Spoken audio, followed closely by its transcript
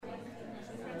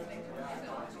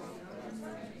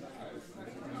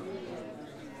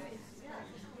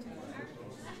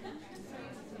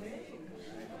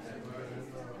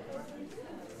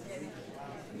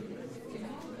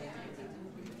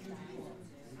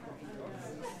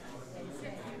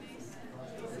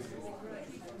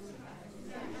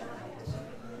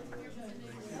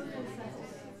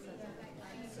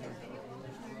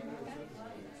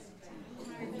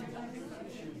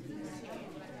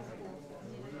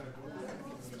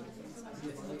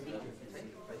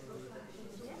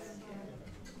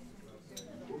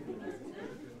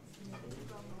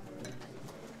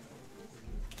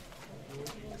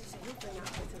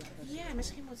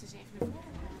Good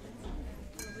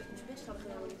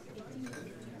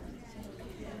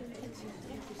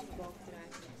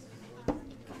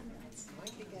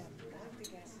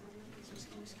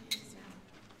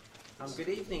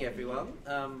evening, everyone.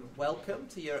 Welcome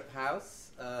to Europe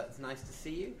House. It's nice to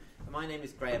see you. My name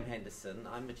is Graham Henderson.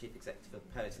 I'm the Chief Executive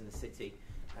of Poets in the City,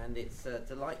 and it's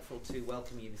delightful to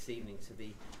welcome you this evening to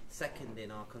the second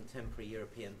in our Contemporary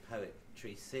European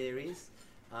Poetry series.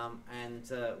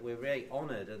 We're very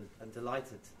honoured and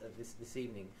delighted this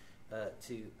evening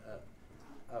to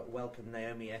welcome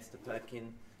Naomi Ester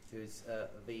Perquin, who's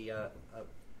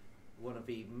one of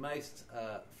the most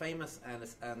famous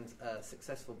and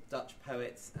successful Dutch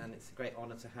poets, and it's a great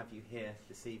honour to have you here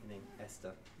this evening,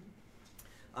 Esther.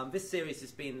 This series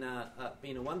has been a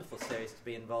wonderful series to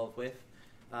be involved with.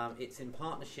 It's in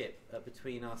partnership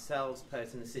between ourselves,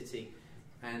 Poets in the City,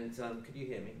 and could you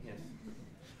hear me? Yes.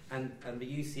 And the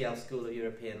UCL School of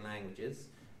European Languages,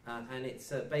 and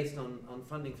it's based on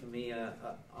funding from the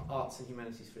Arts and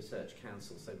Humanities Research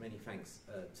Council. So many thanks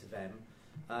to them.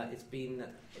 It's been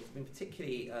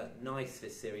particularly nice,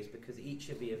 this series, because each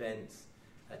of the events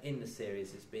in the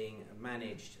series is being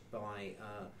managed by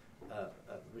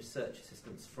research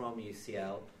assistants from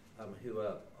UCL who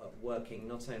are working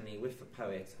not only with the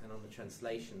poet and on the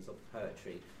translations of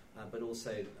poetry, but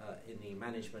also in the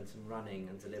management and running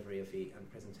and delivery of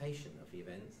and presentation of the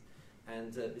events.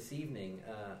 And this evening,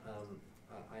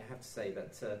 I have to say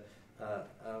that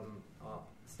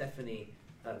Stephanie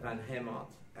van Hemert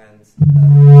and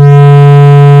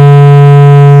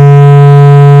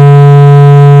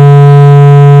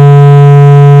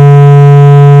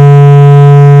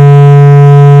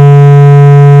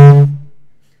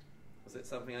was it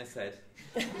something I said?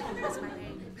 That's my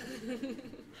name.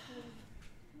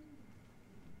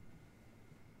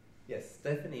 Yes,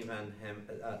 Stephanie van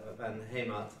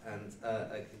Hemert and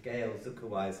Gail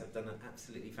Zuckerwise have done an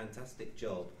absolutely fantastic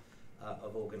job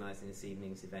of organising this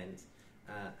evening's event.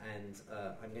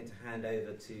 I'm going to hand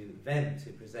over to them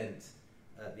to present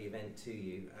the event to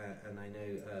you, and I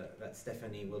know that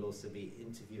Stephanie will also be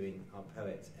interviewing our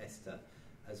poet Esther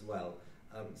as well.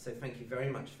 So thank you very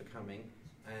much for coming,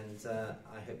 and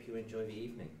I hope you enjoy the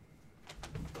evening.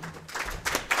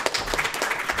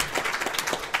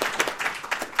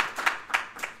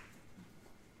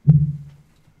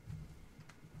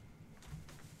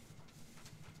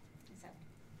 So,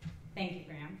 thank you,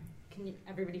 Graham. Can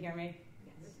everybody hear me?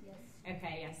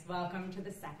 Okay, yes. Welcome to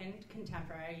the second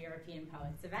Contemporary European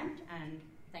Poets event, and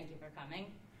thank you for coming.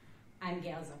 I'm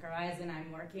Gail Zuckerwise, and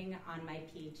I'm working on my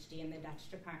PhD in the Dutch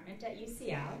department at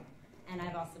UCL, and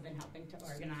I've also been helping to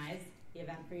organize the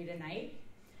event for you tonight.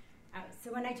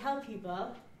 So when I tell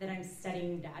people that I'm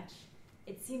studying Dutch,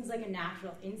 it seems like a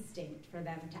natural instinct for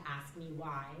them to ask me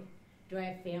why. Do I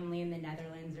have family in the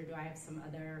Netherlands, or do I have some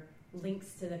other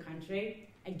links to the country?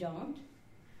 I don't.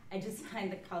 I just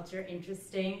find the culture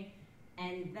interesting.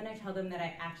 And then I tell them that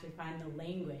I actually find the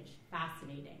language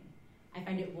fascinating. I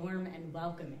find it warm and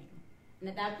welcoming. And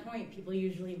at that point, people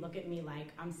usually look at me like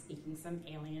I'm speaking some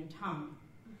alien tongue.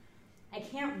 I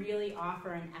can't really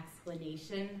offer an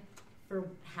explanation for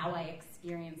how I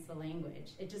experience the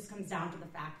language. It just comes down to the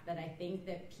fact that I think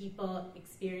that people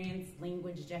experience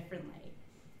language differently.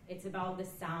 It's about the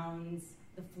sounds,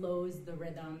 the flows, the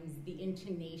rhythms, the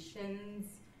intonations,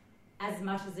 as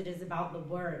much as it is about the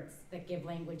words that give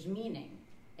language meaning.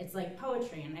 It's like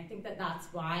poetry, and I think that that's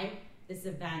why this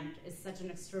event is such an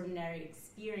extraordinary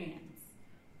experience.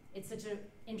 It's such an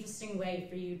interesting way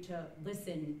for you to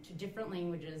listen to different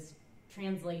languages,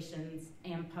 translations,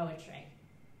 and poetry.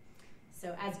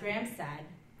 So as Graham said,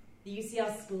 the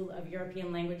UCL School of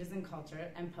European Languages and Culture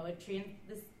and Poet in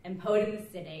the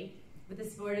City, with the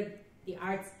support of the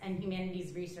Arts and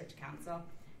Humanities Research Council,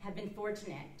 have been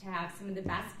fortunate to have some of the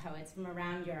best poets from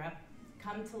around Europe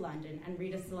come to London and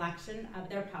read a selection of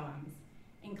their poems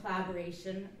in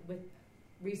collaboration with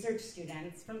research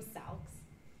students from SELCS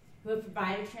who have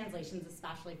provided translations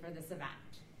especially for this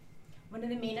event. One of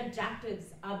the main objectives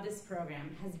of this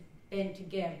program has been to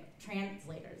give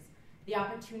translators the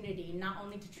opportunity not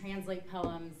only to translate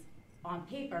poems on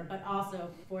paper, but also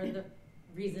for the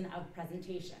reason of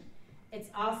presentation. It's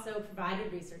also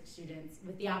provided research students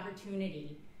with the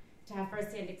opportunity to have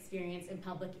firsthand experience in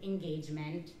public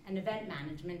engagement and event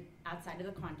management outside of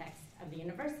the context of the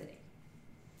university.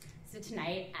 So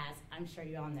tonight, as I'm sure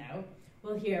you all know,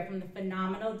 we'll hear from the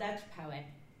phenomenal Dutch poet,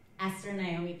 Ester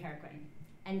Naomi Perquin,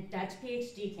 and Dutch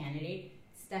PhD candidate,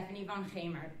 Stephanie van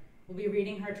Hemert, will be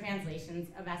reading her translations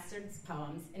of Ester's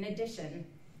poems, in addition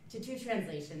to 2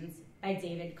 translations by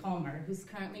David Colmer, who's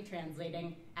currently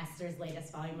translating Ester's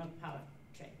latest volume of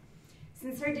poetry.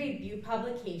 Since her debut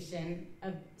publication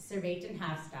of Servet en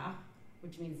Halfstock,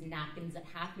 which means napkins at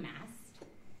half-mast,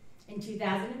 in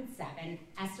 2007,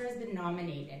 Ester has been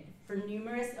nominated for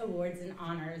numerous awards and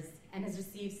honors and has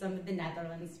received some of the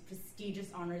Netherlands' prestigious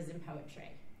honors in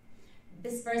poetry.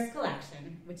 This first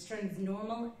collection, which turns the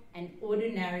normal and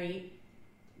ordinary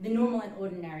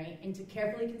into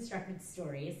carefully constructed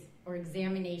stories or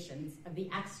examinations of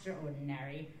the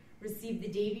extraordinary, received the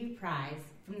debut prize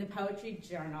from the poetry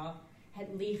journal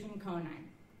Het Liegen Konijn.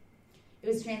 It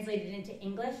was translated into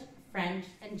English, French,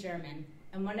 and German,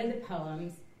 and one of the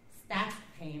poems,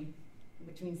 Staatsgeheim,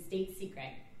 which means state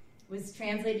secret, was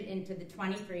translated into the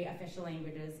 23 official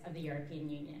languages of the European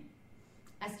Union.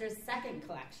 Ester's second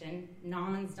collection,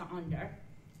 Namens de Ander,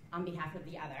 on behalf of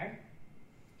the other,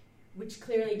 which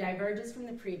clearly diverges from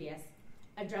the previous,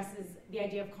 addresses the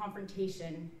idea of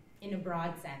confrontation in a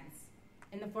broad sense,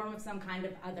 in the form of some kind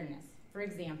of otherness, for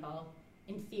example,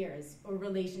 in fears or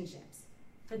relationships.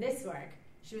 For this work,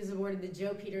 she was awarded the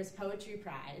Joe Peters Poetry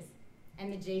Prize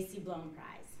and the J.C. Bloem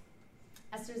Prize.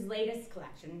 Ester's latest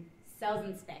collection,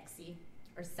 Celsinspectie,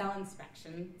 or Cell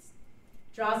Inspections,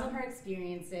 draws on her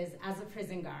experiences as a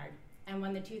prison guard and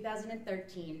won the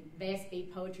 2013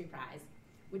 VSB Poetry Prize,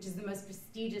 which is the most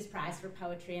prestigious prize for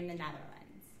poetry in the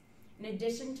Netherlands. In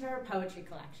addition to her poetry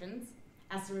collections,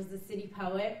 Ester was the city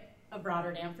poet of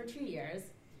Rotterdam for 2 years.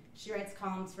 She writes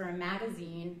columns for a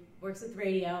magazine, works with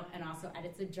radio, and also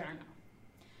edits a journal.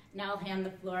 Now I'll hand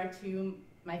the floor to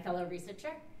my fellow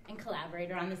researcher and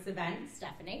collaborator on this event,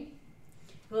 Stephanie,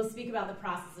 who will speak about the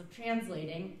process of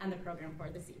translating and the program for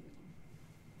this evening.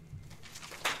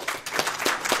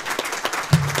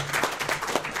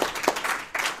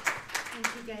 Thank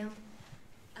you, Gail.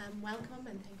 Welcome,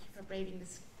 and thank you for braving the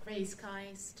grey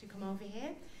skies to come over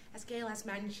here. As Gail has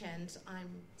mentioned, I'm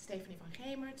Stephanie van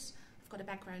Gemert. I've got a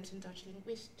background in Dutch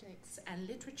linguistics and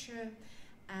literature,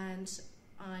 and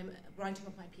I'm writing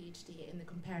up my PhD in the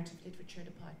comparative literature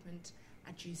department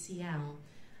at UCL.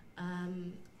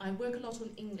 I work a lot on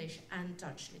English and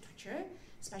Dutch literature,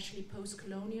 especially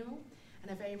post-colonial,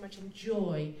 and I very much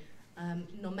enjoy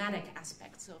nomadic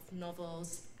aspects of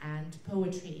novels and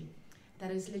poetry.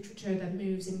 That is literature that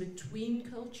moves in between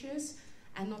cultures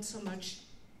and not so much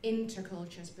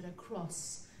intercultures but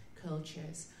across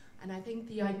cultures. And I think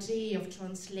the idea of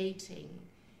translating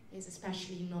is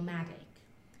especially nomadic.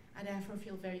 I therefore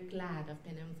feel very glad I've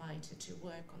been invited to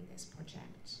work on this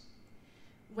project.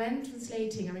 When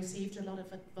translating, I received a lot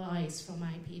of advice from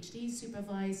my PhD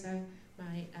supervisor,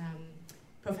 my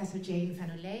Professor Jane Van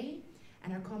Olay,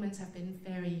 and her comments have been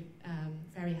very,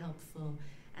 very helpful.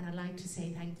 And I'd like to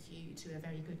say thank you to a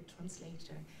very good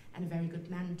translator and a very good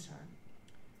mentor.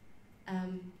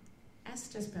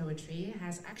 Ester's poetry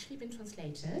has actually been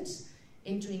translated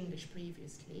into English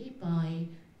previously by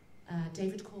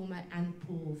David Colmer and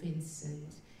Paul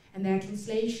Vincent. And their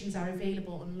translations are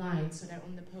available online, so they're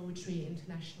on the Poetry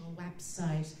International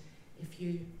website if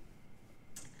you'd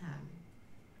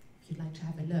like to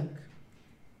have a look.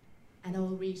 And I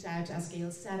will read out, as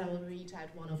Gail said, I will read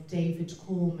out one of David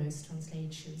Colmer's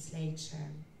translations later.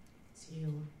 So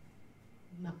you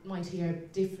might hear a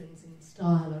difference in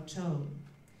style or tone.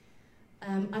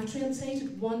 I've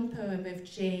translated one poem of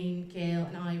Jane, Gail,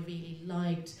 and I really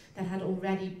liked that had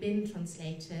already been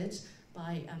translated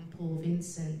by Paul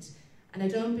Vincent. And I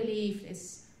don't believe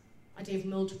this idea of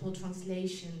multiple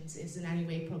translations is in any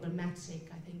way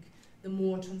problematic. I think the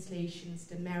more translations,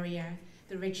 the merrier,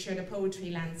 the richer the poetry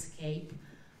landscape.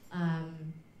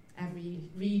 Every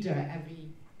reader, every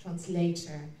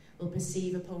translator will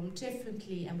perceive a poem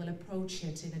differently and will approach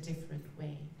it in a different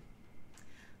way.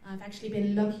 I've actually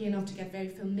been lucky enough to get very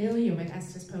familiar with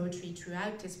Ester's poetry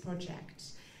throughout this project.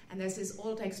 And there's this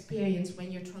old experience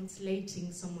when you're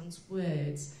translating someone's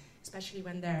words, especially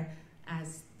when they're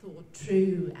as thought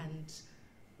through and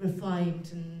refined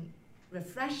and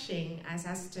refreshing as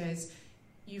Ester's,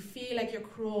 you feel like you're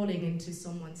crawling into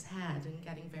someone's head and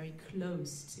getting very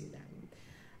close to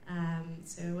them.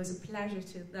 So it was a pleasure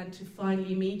to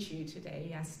finally meet you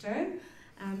today, Ester.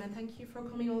 And thank you for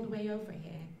coming all the way over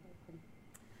here.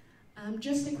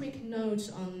 Just a quick note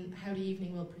on how the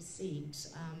evening will proceed.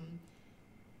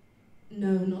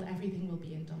 No, not everything will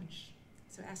be in Dutch.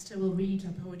 So Ester will read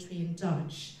her poetry in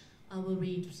Dutch. I will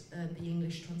read the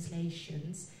English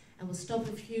translations. And we'll stop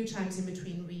a few times in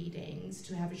between readings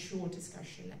to have a short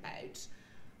discussion about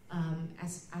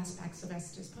aspects of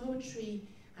Ester's poetry,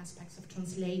 aspects of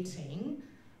translating.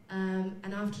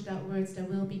 And after that words, there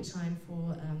will be time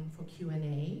for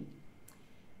Q&A.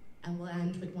 And we'll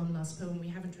end with one last poem. We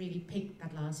haven't really picked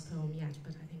that last poem yet,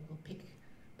 but I think we'll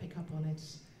pick up on it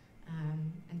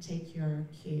and take your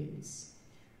cues.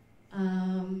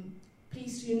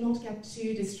 please do not get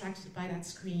too distracted by that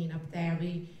screen up there.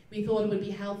 We thought it would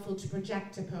be helpful to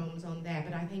project the poems on there,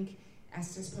 but I think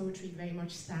Ester's poetry very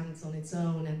much stands on its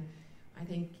own, and I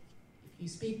think if you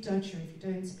speak Dutch or if you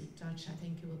don't speak Dutch, I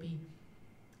think it will be,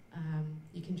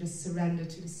 you can just surrender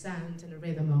to the sound and the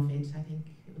rhythm of it. I think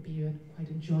it will be a quite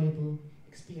enjoyable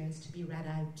experience to be read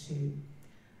out to.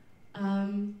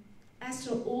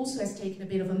 Ester also has taken a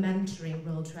bit of a mentoring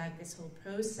role throughout this whole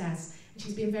process. And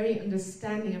she's been very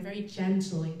understanding and very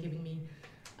gentle in giving me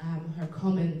her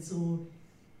comments or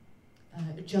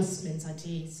adjustments,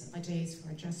 ideas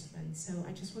for adjustments. So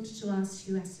I just wanted to ask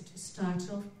you, Esther, to start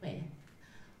off with,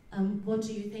 what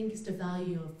do you think is the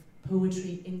value of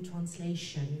poetry in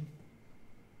translation?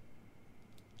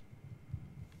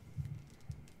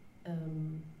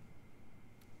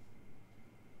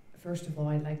 First of all,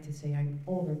 I'd like to say I'm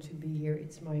honored to be here.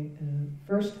 It's my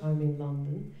first time in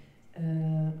London.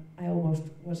 I almost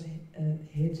was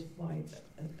hit by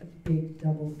a big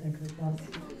double-decker bus.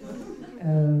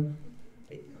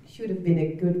 It should have been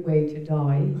a good way to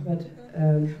die, but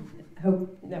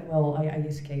I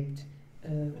escaped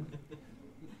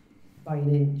by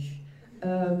an inch.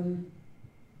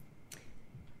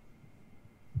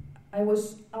 I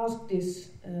was asked this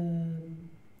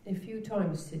a few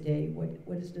times today.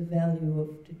 What is the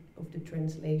value of the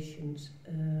translations?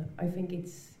 I think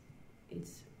it's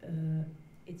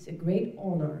a great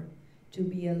honor to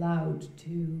be allowed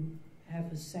to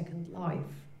have a second life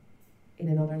in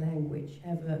another language,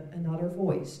 have another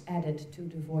voice added to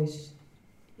the voice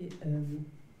you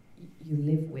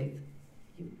live with.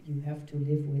 You have to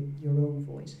live with your own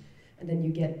voice, and then you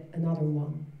get another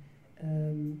one.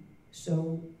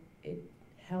 So it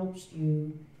helps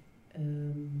you.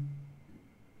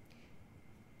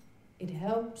 It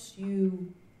helps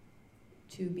you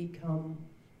to become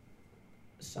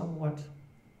somewhat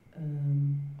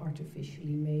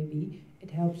artificially, maybe.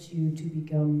 It helps you to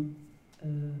become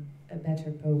a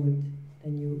better poet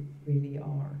than you really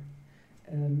are.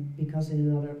 Because in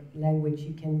another language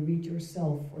you can read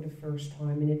yourself for the first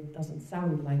time and it doesn't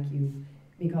sound like you,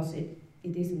 because it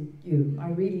isn't you.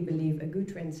 I really believe a good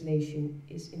translation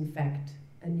is in fact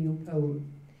a new poem.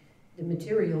 The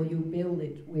material you build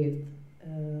it with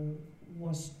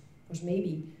was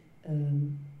maybe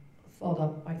thought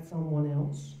up by someone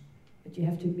else, but you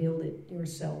have to build it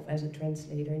yourself as a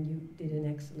translator, and you did an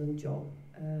excellent job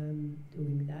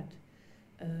doing that.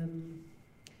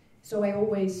 So I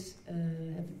always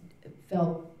have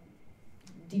felt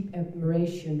deep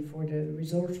admiration for the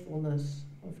resourcefulness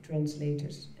of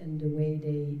translators and the way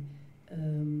they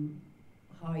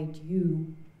hide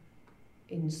you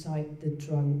inside the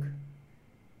trunk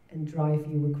and drive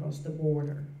you across the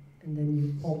border, and then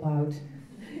you pop out.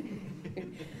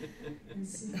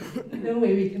 There's no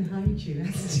way we can hide you.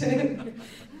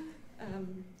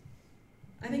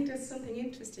 I think there's something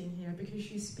interesting here, because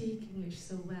you speak English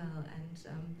so well, and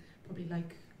probably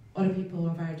like other people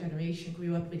of our generation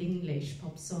grew up with English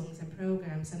pop songs and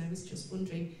programs, and I was just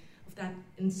wondering if that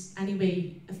in any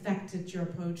way affected your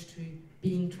approach to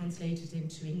being translated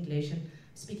into English, and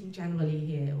speaking generally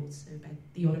here also about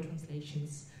the other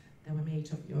translations that were made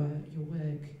of your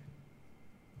work.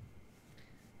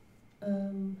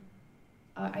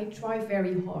 I try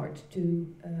very hard to,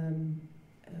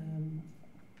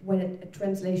 when a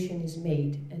translation is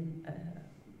made, and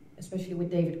especially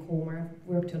with David Colmer, I've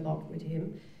worked a lot with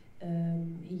him.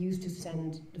 He used to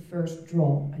send the first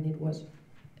draw, and it was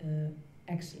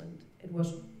excellent. It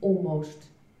was almost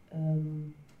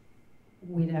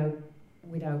without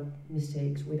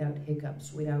mistakes, without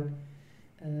hiccups, without.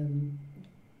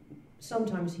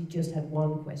 Sometimes he just had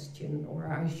one question, or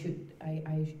I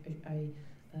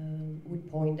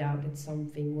would point out that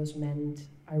something was meant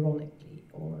ironically,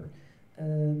 or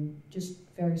just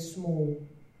very small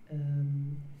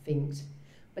things.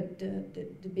 But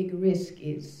the big risk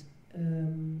is,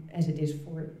 as it is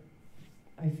for,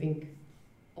 I think,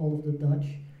 all of the Dutch,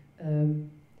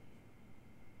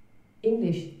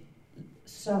 English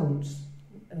sounds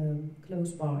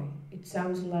close by. It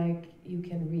sounds like you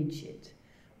can reach it,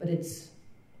 but it's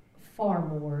far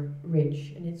more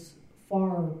rich, and it's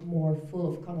far more full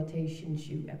of connotations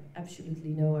you have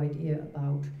absolutely no idea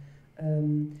about.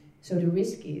 So the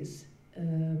risk is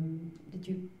that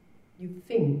you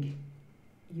think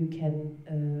you can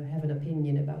have an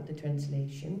opinion about the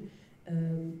translation,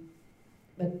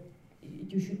 but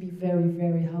you should be very,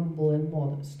 very humble and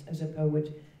modest as a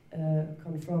poet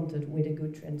confronted with a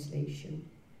good translation,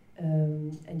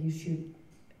 and you should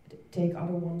take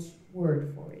other one's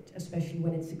word for it, especially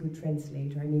when it's a good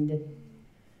translator. I mean, that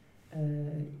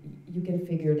you can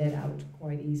figure that out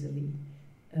quite easily.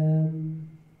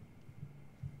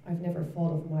 I've never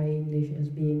thought of my English as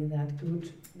being that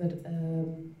good, but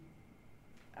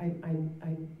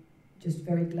I'm just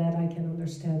very glad I can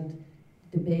understand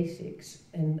the basics,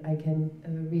 and I can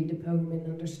read the poem and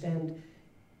understand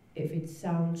if it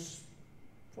sounds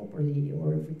properly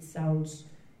or if it sounds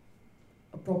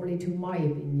properly to my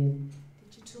opinion.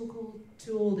 Did you talk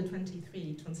to all the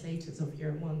 23 translators of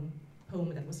your one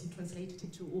poem that was translated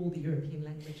into all the European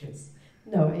languages?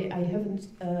 No, I haven't.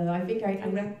 I think I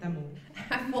read them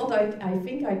all. I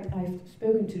think I've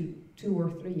spoken to 2 or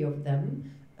 3 of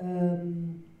them.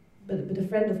 But a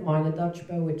friend of mine, a Dutch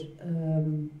poet,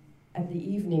 at the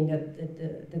evening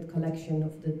that collection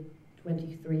of the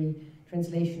 23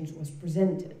 translations was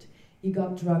presented, he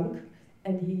got drunk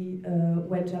and he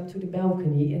went up to the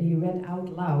balcony and he read out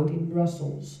loud in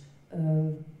Brussels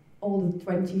all the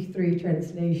 23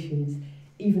 translations,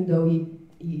 even though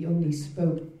he only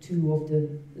spoke 2 of the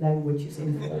languages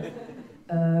involved.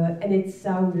 And it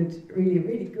sounded really,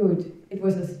 really good. It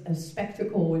was a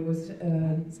spectacle. It was...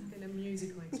 It's been a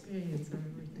musical experience,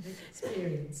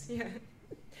 experience, yeah.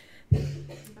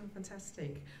 Oh,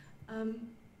 fantastic.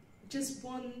 Just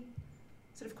one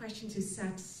sort of question to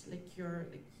set,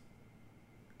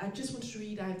 I just wanted to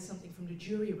read out something from the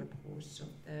jury report of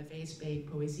the VSB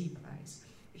Poëzie Prize,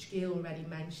 which Gail already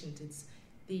mentioned. It's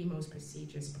the most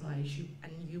prestigious prize,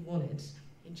 and you won it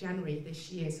in January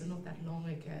this year, so not that long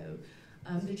ago.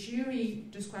 The jury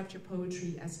described your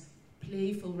poetry as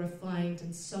playful, refined,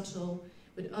 and subtle,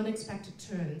 with unexpected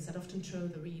turns that often throw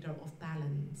the reader off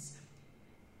balance.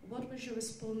 What was your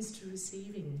response to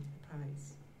receiving the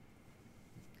prize?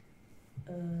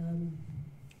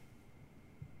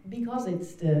 Because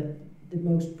it's the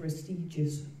most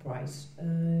prestigious prize,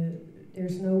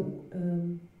 there's no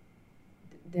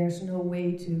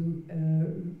way to.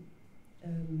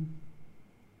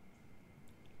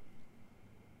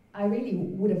 I really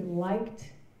would have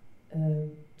liked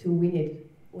to win it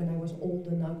when I was old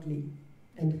and ugly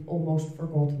and almost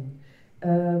forgotten,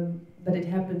 but it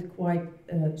happened quite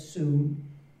soon.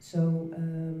 So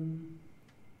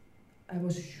I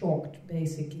was shocked,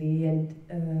 basically, and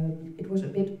it was a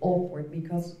bit awkward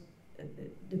because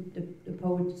the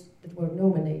poets that were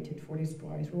nominated for this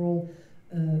prize were all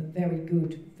very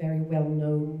good, very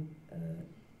well-known,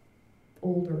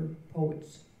 older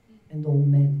poets, and all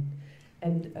men.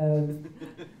 And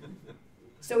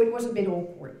so it was a bit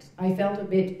awkward. I felt a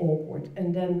bit awkward,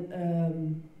 and then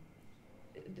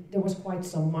there was quite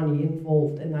some money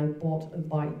involved, and I bought a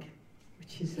bike,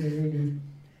 which is a really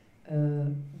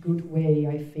good way,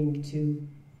 I think, to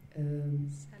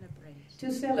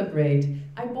celebrate.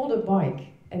 I bought a bike,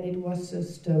 and it was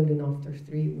stolen after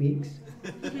 3 weeks.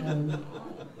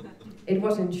 It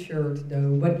was insured,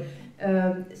 though, but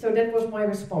so that was my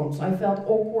response. I felt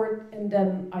awkward, and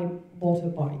then I bought a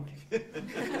bike. I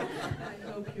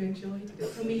hope you enjoyed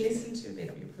it. Can we listen to a bit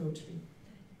of your poetry?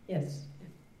 Yes.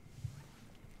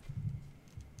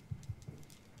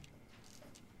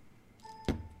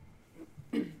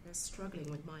 We're struggling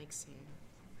with mics here.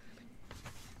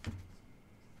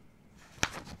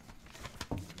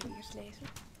 Eerst lezen.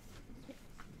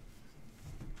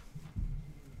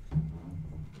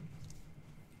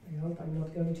 I hope I'm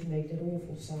not going to make that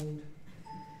awful sound.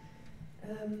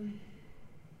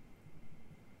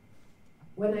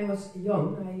 When I was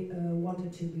young, I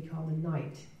wanted to become a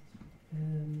knight,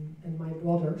 and my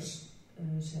brothers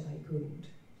said I couldn't,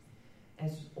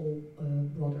 as all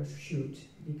brothers should,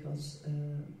 because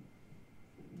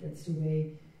that's the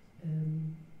way.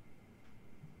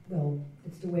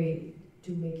 It's the way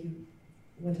to make you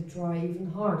want to try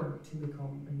even harder to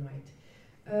become a knight.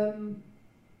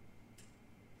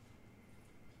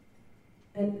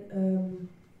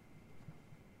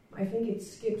 I think it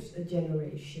skips a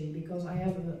generation, because I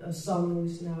have a son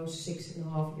who's now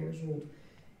 6.5 years old,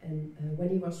 and when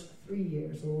he was 3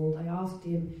 years old, I asked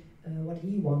him what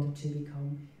he wanted to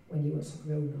become when he was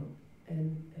grown up,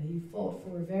 and he thought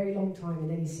for a very long time, and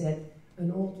then he said,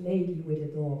 an old lady with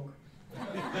a dog.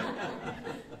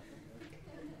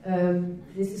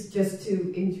 This is just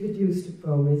to introduce the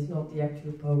poem. It's not the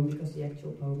actual poem, because the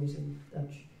actual poem is in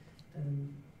Dutch.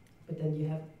 But then you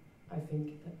have, I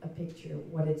think, a picture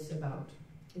of what it's about.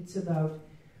 It's about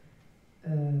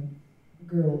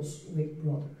girls with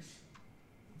brothers.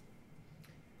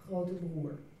 Grote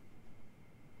broer.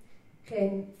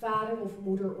 Geen vader of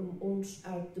moeder om ons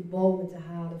uit de bomen te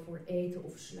halen voor eten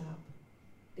of slaap.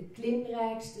 De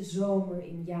klimrijkste zomer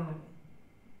in jaren.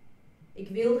 Ik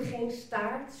wilde geen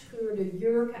staart, scheurde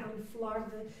jurken aan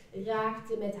flarden,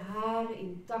 raakte met haren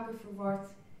in takken verward.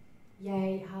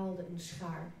 Jij haalde een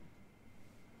schaar.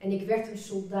 En ik werd een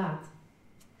soldaat.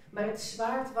 Maar het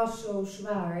zwaard was zo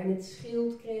zwaar en het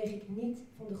schild kreeg ik niet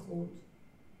van de grond.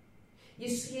 Je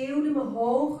schreeuwde me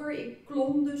hoger, ik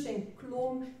klom dus en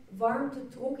klom, warmte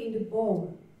trok in de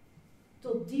bomen.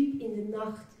 Tot diep in de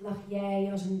nacht lag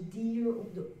jij als een dier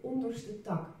op de onderste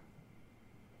tak.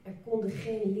 Er konden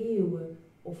geen leeuwen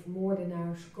of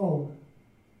moordenaars komen.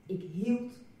 Ik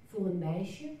hield voor een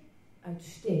meisje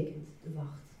uitstekend de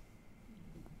wacht.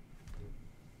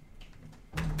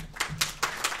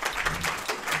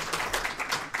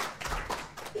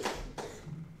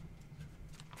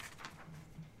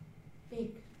 Big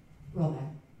brother.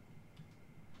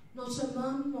 Not a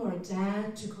mum or a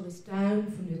dad to call us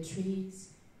down from the trees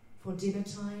for dinner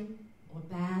time or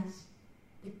bad,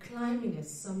 the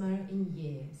climbingest summer in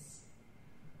years.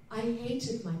 I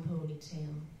hated my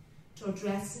ponytail, tore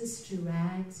dresses to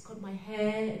rags, cut my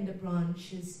hair in the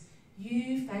branches.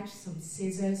 You fetched some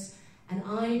scissors, and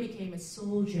I became a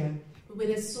soldier, but with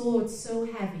a sword so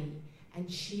heavy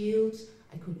and shield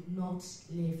I could not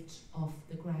lift off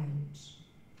the ground.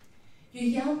 You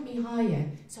yelled me higher,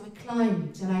 so I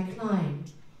climbed and I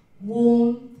climbed,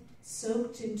 warm,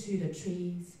 soaked into the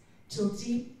trees, till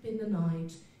deep in the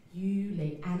night you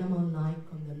lay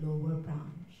animal-like on the lower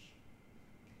branch.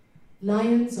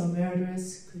 Lions or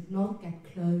murderers could not get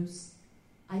close.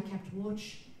 I kept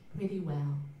watch pretty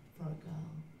well for a girl.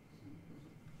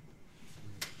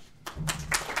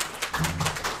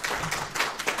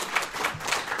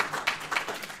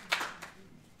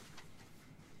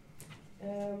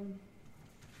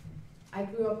 I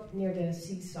grew up near the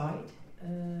seaside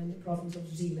in the province of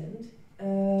Zealand,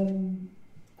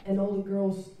 and all the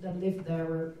girls that lived there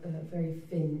were very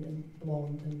thin and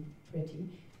blonde and pretty,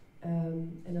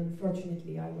 and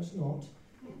unfortunately I was not.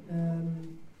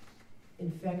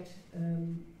 In fact,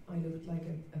 I looked like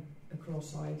a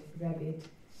cross-eyed rabbit.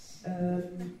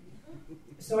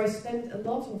 So I spent a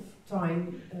lot of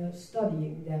time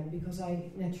studying them because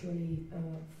I naturally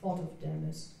thought of them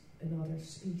as another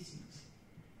species.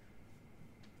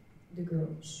 De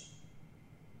girls.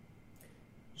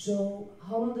 Zo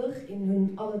handig in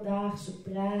hun alledaagse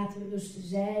praten rustten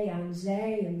zij aan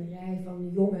zij een rij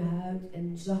van jonge huid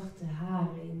en zachte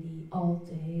haren in die al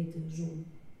te hete zon.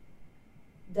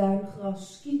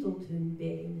 Duingras kietelt hun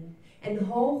benen en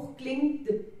hoog klinkt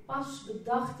de pas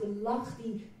bedachte lach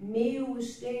die meeuwen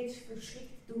steeds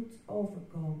verschrikt doet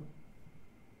overkomen.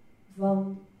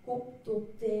 Van kop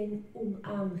tot teen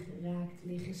onaangeraakt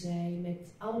liggen zij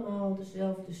met allemaal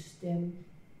dezelfde stem,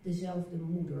 dezelfde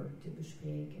moeder te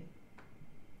bespreken.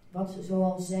 Wat ze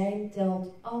zoal zijn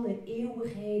telt alle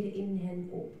eeuwigheden in hen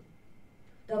op.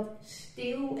 Dat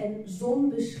stil en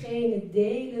zonbeschenen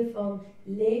delen van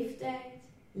leeftijd,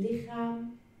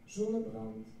 lichaam,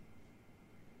 zonnebrand.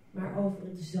 Maar over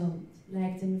het zand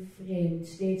lijkt een vreemd,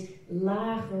 steeds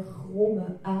lager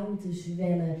grommen aan te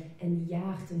zwellen en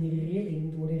jaagt een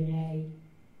rilling door de rij.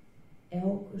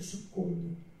 Elke seconde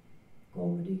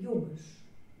komen de jongens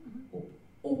op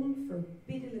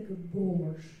onverbiddelijke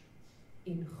brommers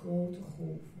in grote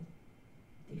golven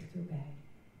dichterbij.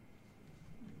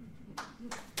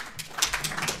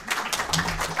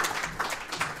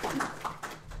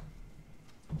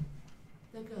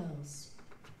 The girls.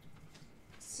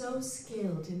 So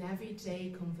skilled in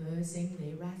everyday conversing,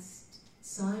 they rest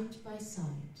side by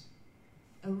side,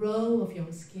 a row of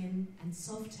young skin and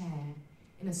soft hair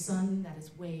in a sun that is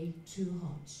way too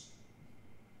hot.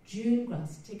 June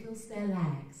grass tickles their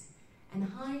legs, and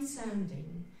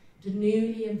high-sounding, the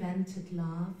newly invented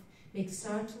laugh makes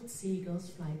startled seagulls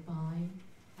fly by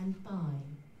and by.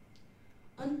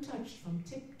 Untouched from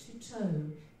tip to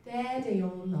toe, there they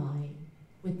all lie,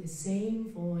 with the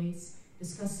same voice,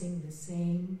 discussing the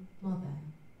same mother.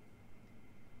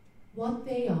 What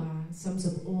they are sums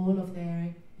up all of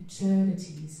their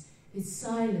eternities, this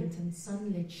silent and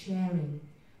sunlit sharing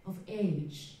of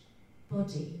age,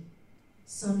 body,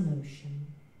 sun lotion.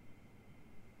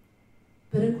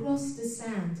 But across the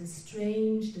sand a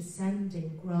strange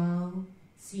descending growl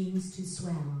seems to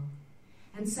swell,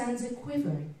 and sends a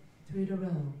quiver through the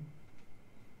row.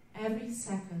 Every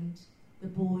second the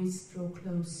boys draw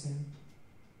closer,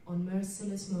 on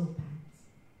merciless mopeds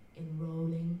in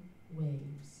rolling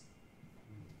waves.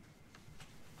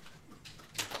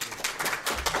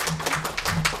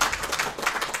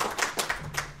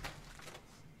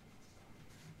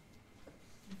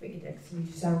 I think it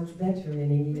actually sounds better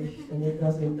in English than it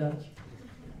does in Dutch.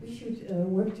 We should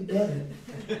work together.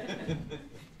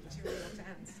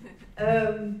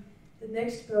 The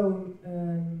next poem,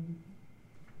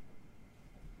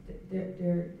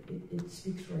 it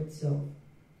speaks for itself,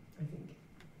 I think.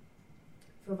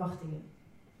 Verwachtingen.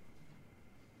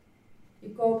 Je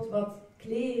koopt wat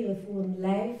kleren voor een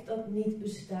lijf dat niet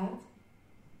bestaat.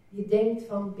 Je denkt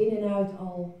van binnenuit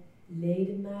al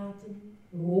ledematen,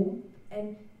 romp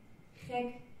en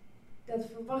gek dat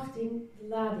verwachting de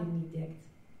lading niet dekt.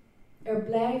 Er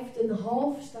blijft een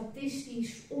half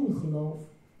statistisch ongeloof.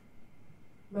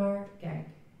 Maar kijk,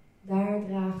 daar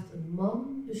draagt een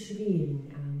man bezwering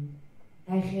aan.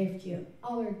 Hij geeft je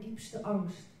allerdiepste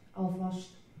angst alvast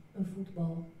een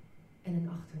voetbal en een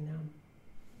achternaam.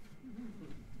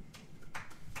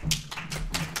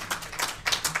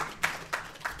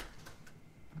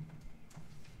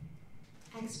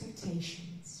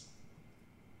 Expectations.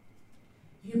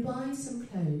 You buy some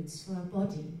clothes for a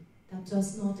body that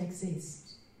does not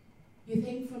exist. You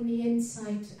think from the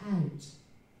inside out,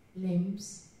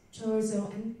 limbs,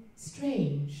 torso, and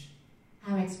strange,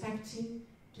 how expecting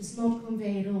does not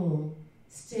convey it all,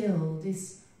 still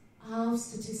this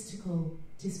half-statistical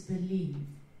disbelief.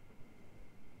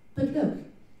 But look,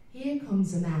 here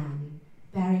comes a man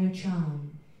bearing a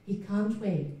charm. He can't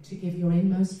wait to give your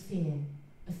inmost fear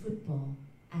a football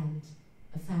and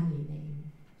a family name.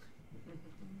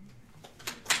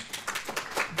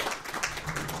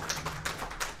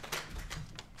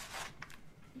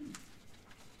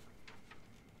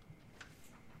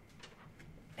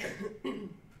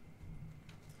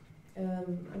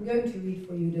 I'm going to read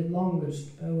for you the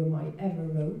longest poem I ever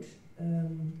wrote.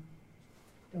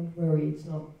 Don't worry, it's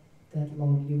not that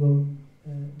long. You won't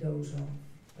doze off.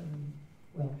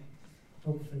 Well,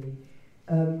 hopefully.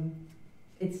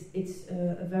 It's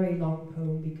a very long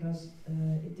poem because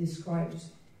it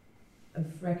describes a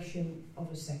fraction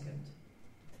of a second.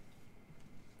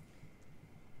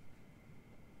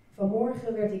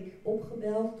 Vanmorgen werd ik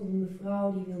opgebeld door een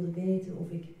mevrouw die wilde weten of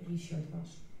ik Richard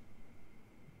was.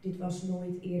 Dit was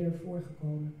nooit eerder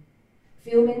voorgekomen.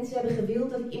 Veel mensen hebben gewild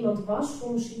dat ik iemand was,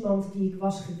 soms iemand die ik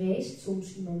was geweest,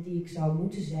 soms iemand die ik zou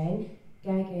moeten zijn.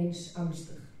 Kijk eens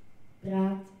angstig.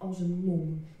 Praat als een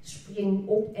non. Spring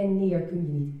op en neer. Kun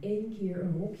je niet 1 keer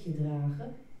een rokje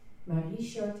dragen? Maar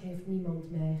Richard heeft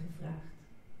niemand mij gevraagd.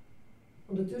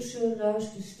 Ondertussen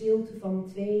ruist de stilte van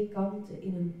 2 kanten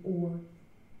in een oor.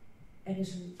 Er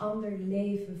is een ander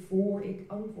leven voor ik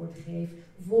antwoord geef,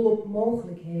 volop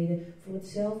mogelijkheden. Voor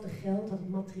hetzelfde geld dat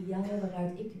materiaal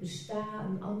waaruit ik besta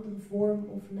een andere vorm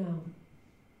of naam.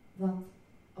 Wat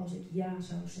als ik ja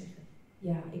zou zeggen?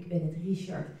 Ja, ik ben het,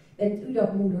 Richard. Bent u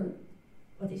dat, moeder?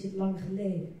 Wat is het lang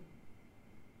geleden?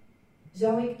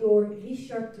 Zou ik door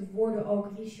Richard te worden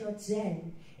ook Richard zijn?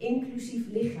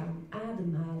 Inclusief lichaam,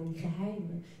 ademhaling,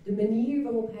 geheimen. De manier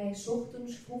waarop hij 's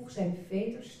ochtends vroeg zijn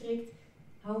veters strikt,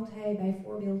 houdt hij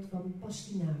bijvoorbeeld van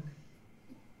pastinaak.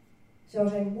 Zou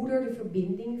zijn moeder de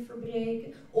verbinding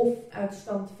verbreken, of uit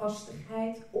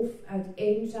standvastigheid, of uit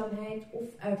eenzaamheid,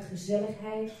 of uit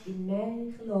gezelligheid in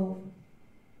mij geloven?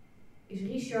 Is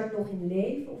Richard nog in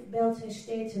leven, of belt zij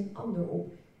steeds een ander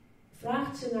op?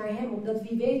 Vraagt ze naar hem, omdat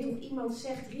wie weet toch iemand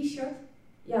zegt, Richard?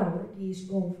 Ja hoor, die is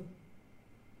boven.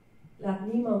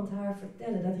 Laat niemand haar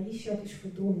vertellen dat Richard is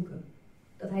verdronken,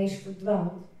 dat hij is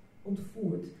verdwaald,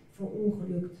 ontvoerd,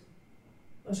 verongelukt.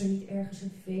 Was er niet ergens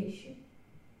een feestje?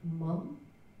 Een man?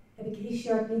 Heb ik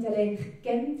Richard niet alleen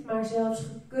gekend, maar zelfs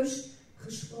gekust,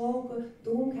 gesproken,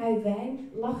 dronk hij wijn,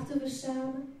 lachten we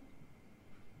samen?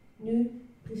 Nu,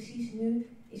 precies nu,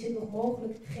 is het nog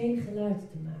mogelijk geen geluid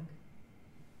te maken.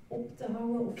 Op te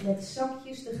hangen of met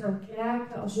zakjes te gaan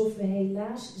kraken alsof we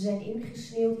helaas zijn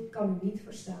ingesneeuwd, ik kan u niet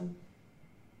verstaan.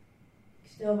 Ik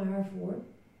stel me haar voor.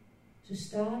 Ze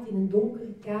staat in een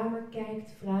donkere kamer,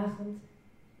 kijkt vragend.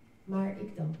 Maar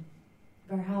ik dan?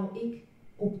 Waar haal ik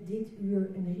op dit uur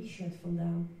een Richard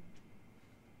vandaan?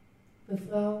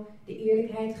 Mevrouw, de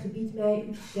eerlijkheid gebiedt mij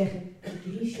u te zeggen dat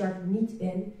ik Richard niet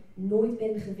ben, nooit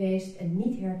ben geweest en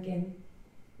niet herken,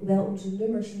 hoewel onze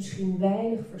nummers misschien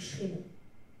weinig verschillen.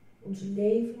 Onze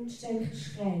levens zijn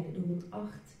gescheiden door een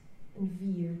 8, een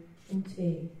 4, een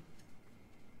 2.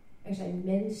 Er zijn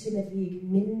mensen met wie ik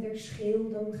minder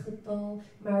scheel dan getal,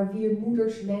 maar wier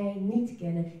moeders mij niet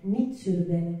kennen, niet zullen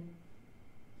bellen.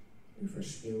 U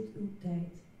verspilt uw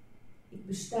tijd. Ik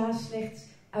besta slechts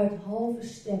uit halve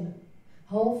stemmen,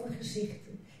 halve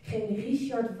gezichten, geen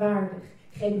Richard waardig,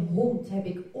 geen hond heb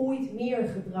ik ooit meer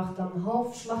gebracht dan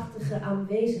halfslachtige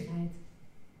aanwezigheid.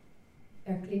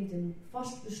 Er klinkt een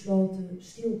vastbesloten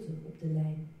stilte op de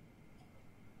lijn.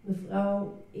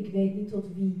 Mevrouw, ik weet niet tot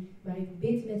wie, maar ik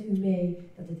bid met u mee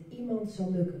dat het iemand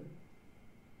zal lukken.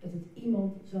 Dat het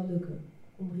iemand zal lukken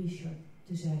om Richard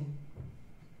te zijn.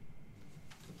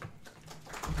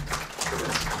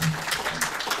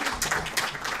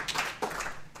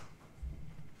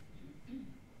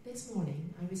 This morning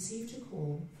I received a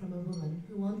call from a woman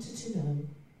who wanted to know,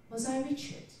 was I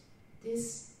Richard?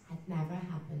 This had never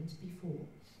happened before.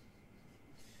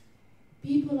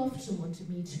 People often wanted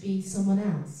me to be someone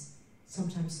else,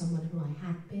 sometimes someone who I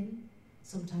had been,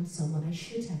 sometimes someone I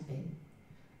should have been.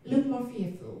 Look more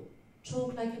fearful,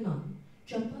 talk like a nun,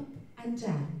 jump up and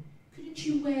down. Couldn't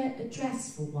you wear a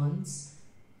dress for once?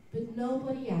 But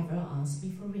nobody ever asked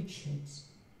me for Richard.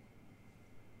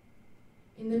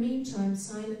 In the meantime,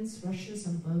 silence rushes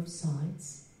on both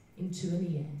sides into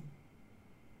an ear.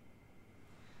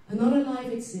 And not a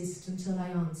life exists until I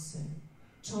answer.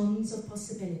 Tons of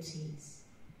possibilities.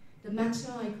 The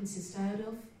matter I consist out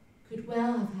of could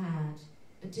well have had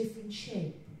a different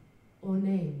shape or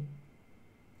name.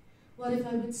 What if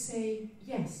I would say,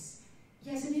 yes,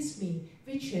 yes, it is me.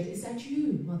 Richard, is that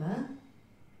you, Mother?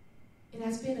 It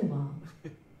has been a while.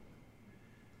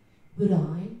 Would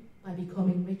I, by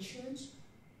becoming Richard,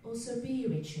 also be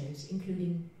Richard,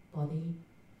 including body,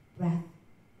 breath,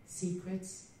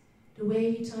 secrets, the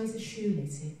way he ties his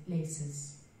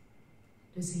shoelaces?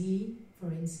 Does he,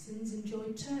 for instance,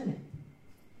 enjoy turnip?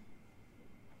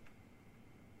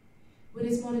 Would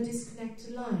his mother disconnect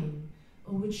a line,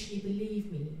 or would she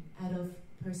believe me out of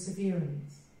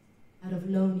perseverance, out of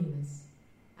loneliness,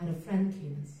 out of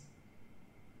friendliness?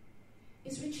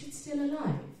 Is Richard still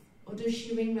alive, or does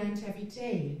she ring round every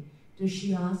day? Does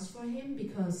she ask for him?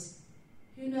 Because,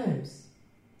 who knows,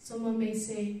 someone may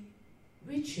say,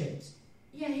 Richard,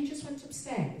 yeah, he just went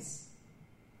upstairs.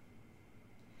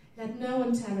 Let no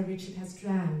one tell her Richard has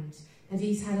drowned, that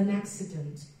he's had an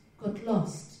accident, got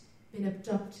lost, been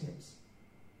abducted.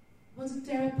 Wasn't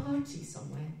there a party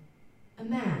somewhere? A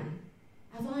man?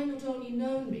 Have I not only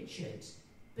known Richard,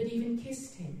 but even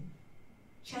kissed him,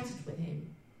 chatted with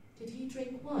him? Did he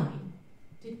drink wine?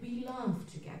 Did we laugh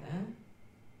together?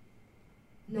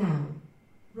 Now,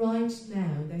 right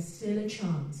now, there's still a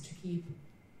chance to keep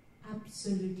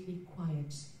absolutely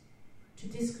quiet, to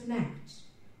disconnect,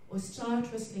 or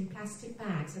start rustling plastic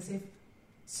bags as if,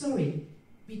 sorry,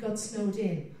 we got snowed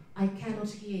in, I cannot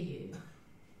hear you.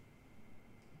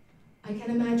 I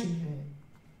can imagine her.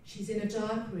 She's in a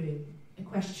dark room, a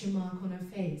question mark on her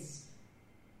face.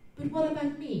 But what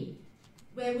about me?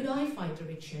 Where would I find a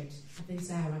Richard at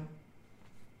this hour?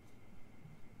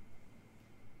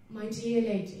 My dear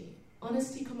lady,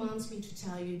 honesty commands me to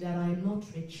tell you that I am not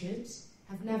Richard,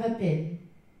 have never been,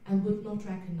 and would not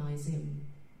recognise him.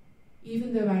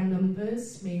 Even though our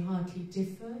numbers may hardly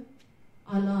differ,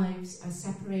 our lives are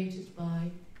separated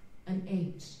by an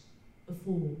 8, a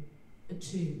 4, a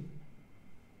 2.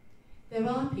 There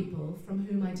are people from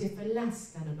whom I differ less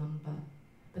than a number,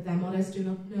 but their mothers do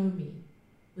not know me,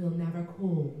 will never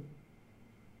call.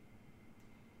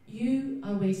 You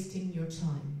are wasting your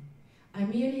time. I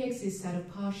merely exist out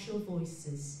of partial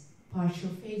voices, partial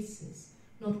faces,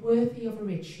 not worthy of a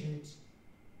Richard.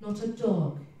 Not a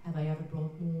dog have I ever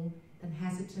brought more than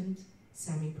hesitant,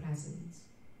 semi-present.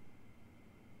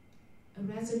 A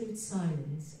resolute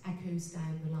silence echoes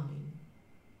down the line.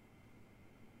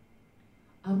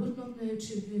 I would not know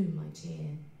to whom, my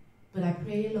dear, but I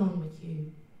pray along with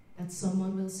you that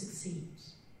someone will succeed.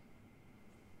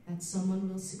 That someone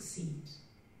will succeed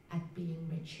at being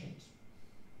Richard.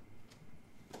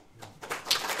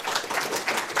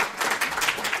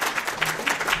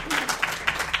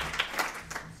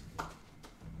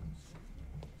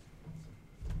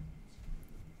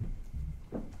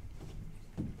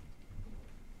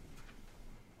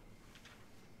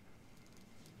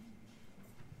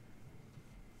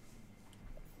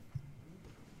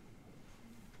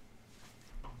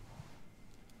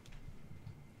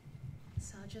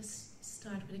 So I'll just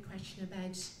start with a question about,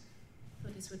 I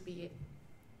thought this would be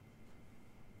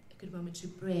a good moment to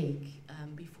break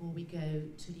before we go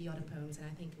to the other poems, and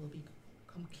I think it will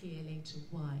become clear later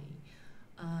why.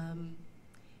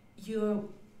 Your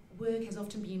work has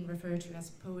often been referred to as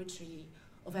poetry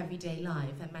of everyday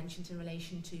life and mentioned in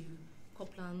relation to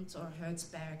Copland or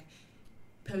Herzberg,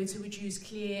 poets who would use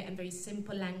clear and very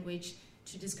simple language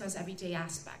to discuss everyday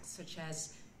aspects, such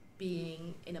as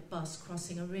being in a bus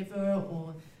crossing a river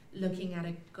or looking at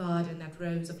a garden at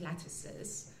rows of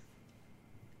lettuces.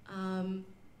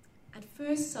 At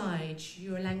first sight,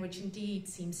 your language indeed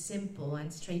seems simple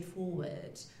and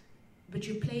straightforward, but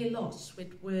you play a lot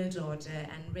with word order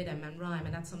and rhythm and rhyme,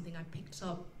 and that's something I picked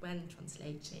up when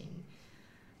translating.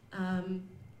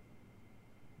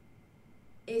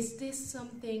 Is this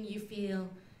something you feel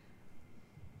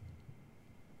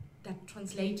that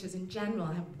translators in general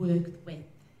have worked with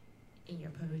in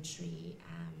your poetry,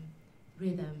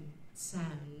 rhythm,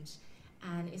 sound,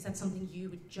 and is that something you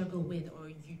would juggle with, or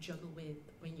you juggle with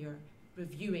when you're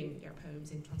reviewing your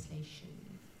poems in translation?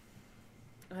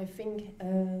 I think,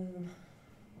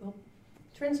 well,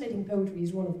 translating poetry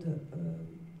is one of the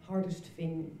hardest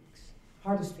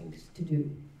things to do.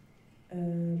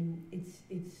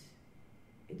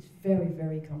 It's very,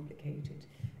 very complicated.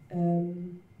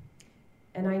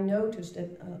 And I noticed that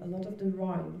a lot of the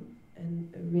rhyme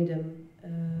and rhythm,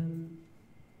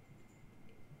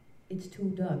 it's too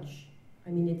Dutch. I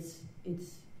mean,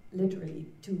 it's literally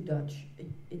too Dutch.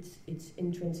 It's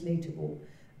intranslatable,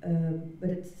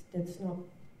 but that's not.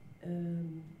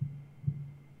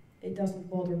 It doesn't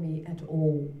bother me at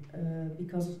all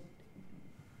because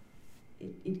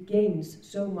it gains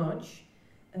so much,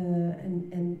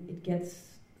 and it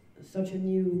gets such a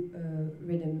new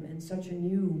rhythm and such a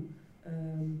new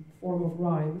form of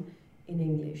rhyme in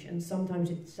English, and sometimes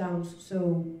it sounds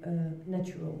so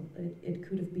natural that it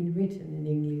could have been written in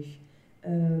English,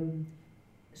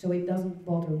 so it doesn't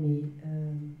bother me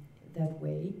that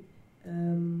way.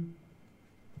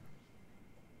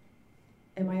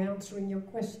 Am I answering your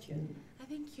question? I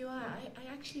think you are. I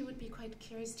actually would be quite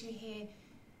curious to hear,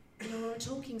 we're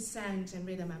talking sound and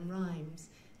rhythm and rhymes,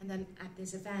 and then at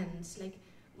this event, like,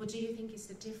 what do you think is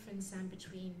the difference then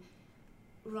between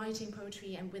writing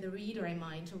poetry and with a reader in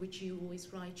mind, or would you always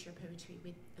write your poetry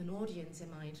with an audience in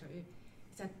mind, or is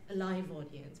that a live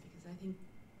audience? Because I think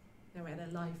they're at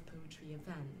a live poetry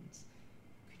event.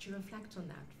 Could you reflect on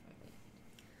that for a bit?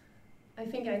 I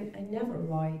think I never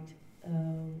write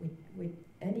with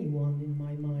anyone in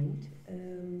my mind.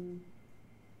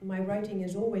 My writing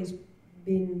has always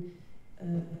been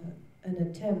an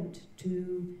attempt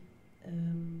to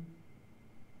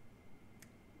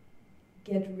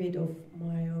get rid of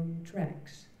my own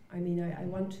tracks. I mean, I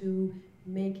want to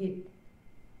make it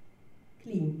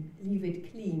clean, leave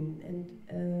it clean,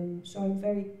 and so I'm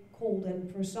very cold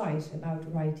and precise about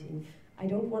writing. I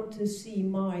don't want to see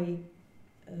my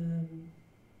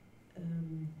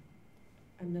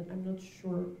I'm not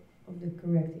sure of the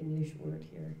correct English word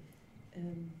here.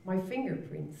 My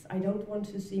fingerprints. I don't want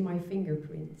to see my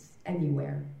fingerprints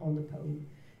anywhere on the poem.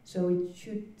 So it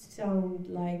should sound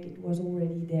like it was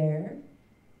already there,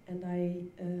 and I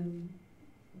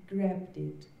grabbed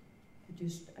it.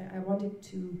 I wanted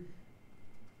to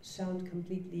sound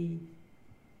completely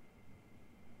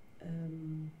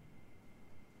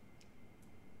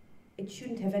it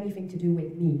shouldn't have anything to do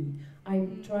with me.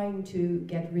 I'm trying to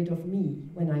get rid of me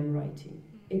when I'm writing.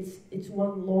 It's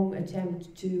one long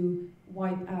attempt to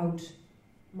wipe out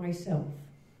myself,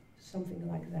 something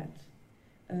like that.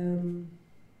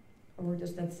 Or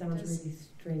does that sound really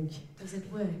strange? Does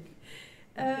it work?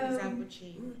 Is that what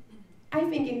you... I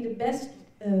think in the best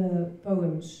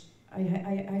poems,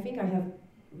 I think I have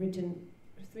written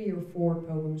 3 or 4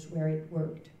 poems where it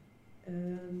worked,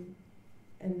 and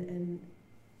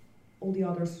all the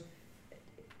others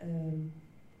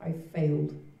I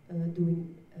failed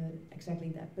doing exactly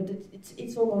that. But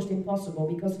it's almost impossible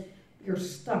because you're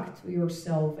stuck to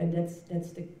yourself, and that's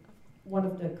one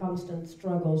of the constant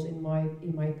struggles in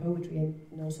my poetry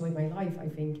and also in my life. I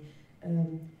think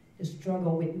the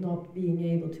struggle with not being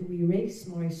able to erase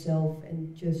myself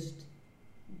and just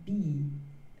be.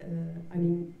 I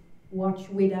mean, watch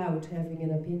without having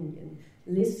an opinion,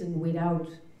 listen without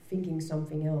thinking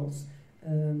something else.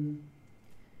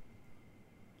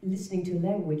 Listening to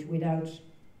language without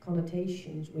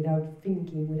connotations, without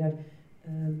thinking, without...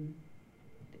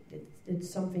 it's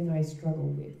something I struggle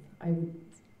with. I would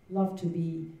love to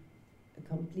be a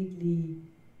completely...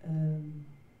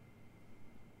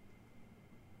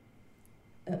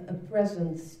 a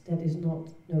presence that is not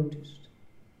noticed.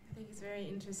 I think it's a very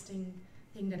interesting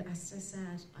thing that Esther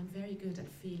said. I'm very good at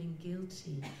feeling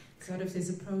guilty. Sort of this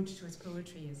approach towards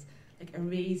poetry is like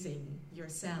erasing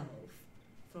yourself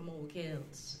from all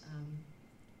guilt.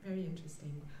 Very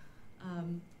interesting.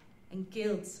 And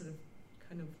guilt sort of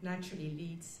kind of naturally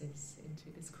leads us into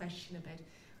this question about,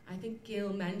 I think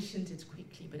Gil mentioned it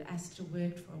quickly, but Esther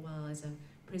worked for a while as a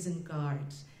prison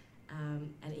guard.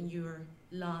 And in your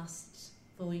last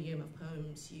volume of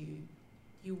poems,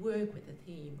 you work with the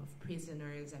theme of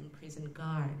prisoners and prison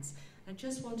guards. I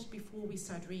just wanted, before we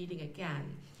start reading again,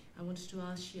 I wanted to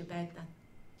ask you about that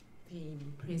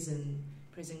theme, prison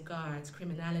guards,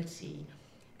 criminality.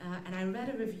 And I read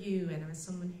a review, and there was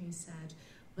someone who said,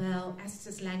 well,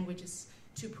 Esther's language is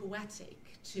too poetic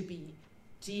to be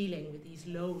dealing with these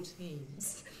low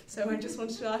themes. So I just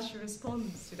wanted to ask your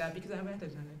response to that, because I read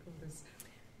it and I thought this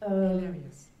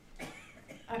hilarious.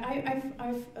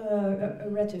 I've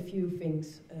read a few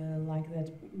things like that,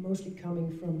 mostly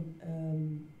coming from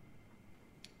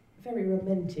very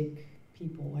romantic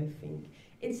people, I think.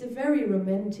 It's a very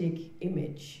romantic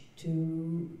image to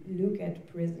look at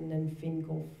prison and think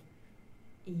of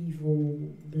evil,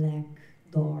 black,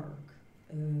 dark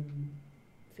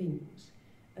things.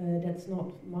 That's not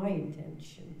my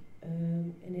intention,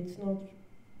 and it's not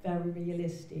very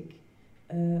realistic.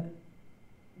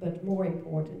 But more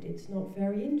important, it's not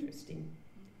very interesting.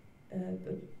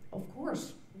 But of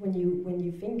course, when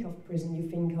you think of prison, you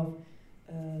think of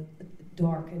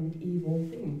dark and evil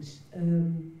things.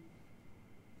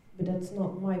 But that's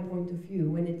not my point of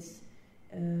view, and it's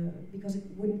because it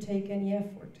wouldn't take any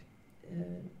effort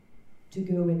to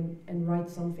go and write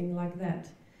something like that.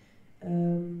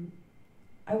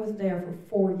 I was there for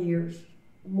 4 years,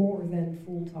 more than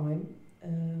full time.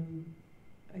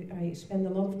 I spent a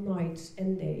lot of nights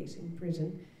and days in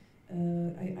prison.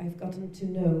 I've gotten to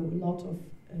know a lot of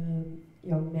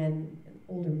young men and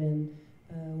older men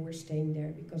who were staying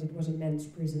there because it was a men's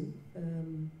prison.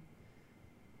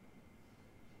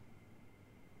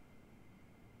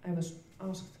 I was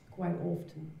asked quite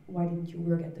often, why didn't you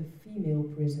work at the female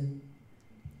prison?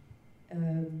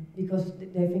 Because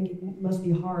they think it must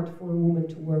be hard for a woman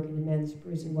to work in a men's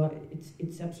prison. Well,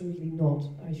 it's absolutely not.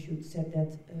 I should set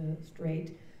that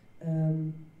straight.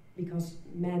 Because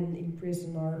men in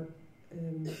prison are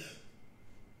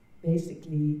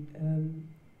basically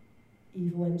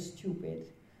evil and stupid,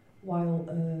 while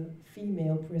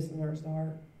female prisoners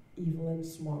are evil and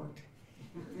smart.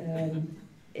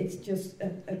 It's just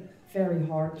a very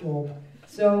hard job.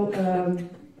 So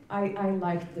I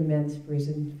liked the men's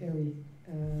prison very.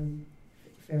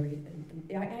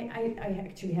 I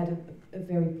actually had a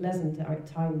very pleasant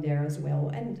time there as well,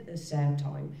 and a sad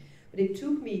time. But it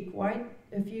took me quite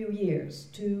a few years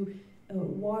to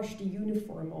wash the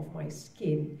uniform off my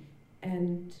skin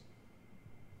and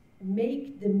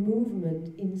make the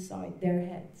movement inside their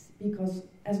heads. Because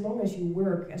as long as you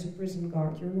work as a prison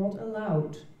guard, you're not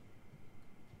allowed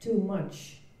too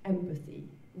much empathy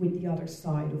with the other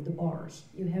side of the bars.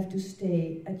 You have to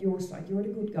stay at your side. You're the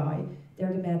good guy,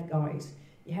 they're the bad guys.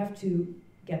 You have to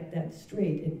get that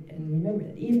straight and remember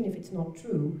that, even if it's not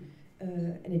true,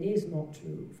 and it is not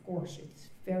true, of course, it's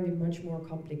very much more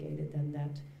complicated than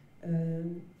that.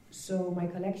 So my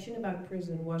collection about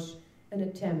prison was an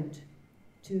attempt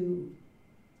to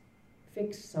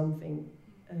fix something,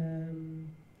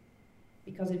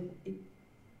 because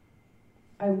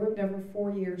I worked there for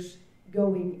 4 years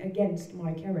going against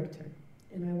my character,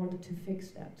 and I wanted to fix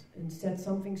that and set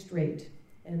something straight.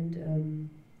 And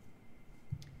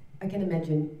I can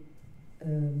imagine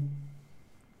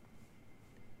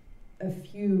a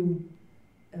few.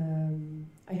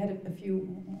 I had a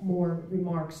few more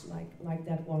remarks like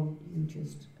that one you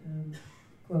just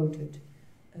quoted.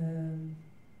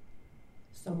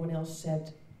 Someone else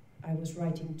said I was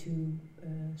writing too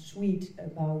sweet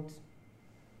about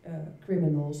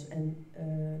criminals, and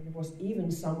there was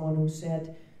even someone who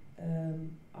said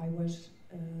I was.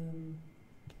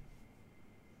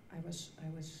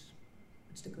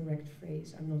 What's the correct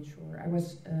phrase? I'm not sure.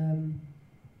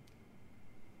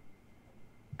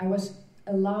 I was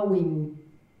allowing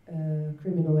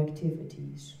criminal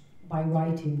activities by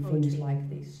writing things like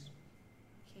this.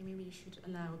 Okay, maybe you should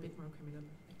allow a bit more criminal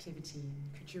activity.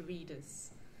 Could you read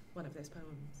us one of those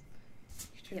poems?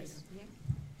 Yes. Yeah.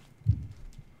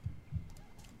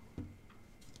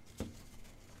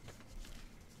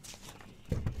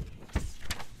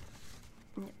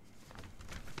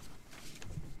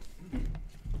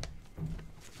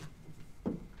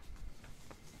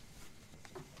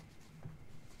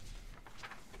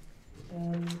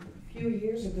 A few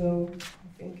years ago, I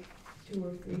think 2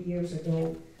 or 3 years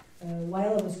ago,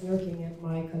 while I was working at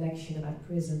my collection about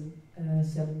prison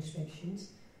cell inspections,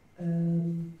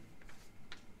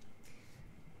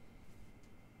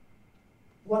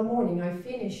 one morning I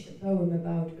finished a poem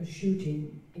about a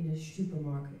shooting in a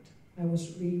supermarket. I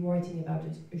was really writing about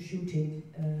a shooting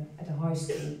at a high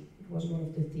school. It was one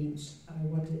of the themes I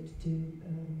wanted to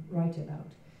write about.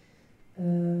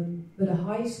 But a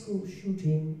high school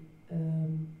shooting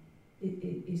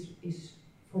is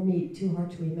for me too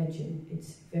hard to imagine.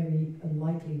 It's very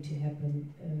unlikely to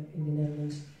happen in the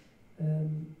Netherlands.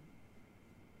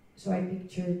 So I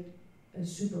pictured a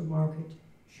supermarket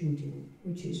shooting,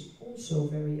 which is also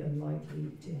very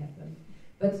unlikely to happen.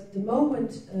 But the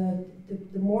moment,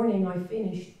 the morning I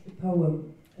finished the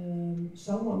poem,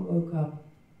 someone woke up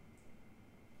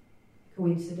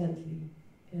coincidentally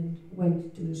and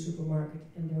went to the supermarket,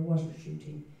 and there was a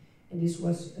shooting. And this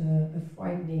was a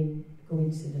frightening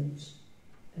coincidence.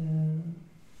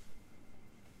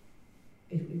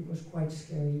 It was quite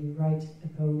scary. You write a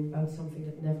poem about something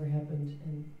that never happened,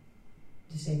 and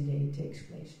the same day it takes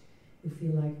place. You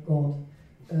feel like God,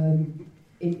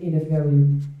 in a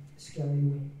very scary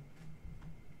way.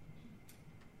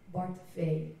 Bart V.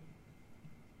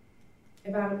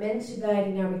 Er waren mensen bij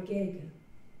die naar me keken.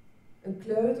 Een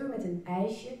kleuter met een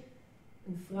ijsje,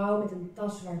 een vrouw met een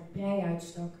tas waar prei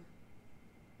uitstak.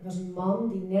 Er was een man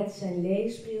die net zijn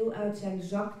leesbril uit zijn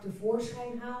zak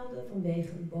tevoorschijn haalde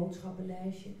vanwege een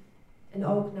boodschappenlijstje. En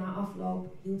ook na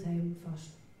afloop hield hij hem vast.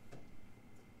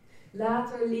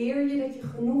 Later leer je dat je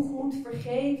genoeg moet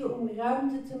vergeten om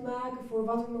ruimte te maken voor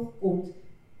wat er nog komt.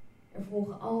 Er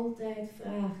volgen altijd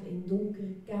vragen in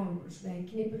donkere kamers bij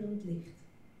knipperend licht.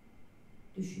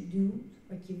 Dus je duwt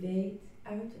wat je weet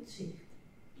uit het zicht.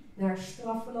 Naar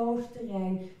straffeloos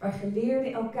terrein, waar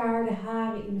geleerden elkaar de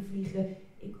haren invliegen.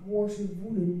 Ik hoor ze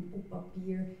woelen op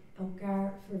papier,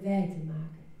 elkaar verwijten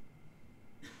maken.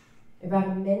 Er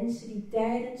waren mensen die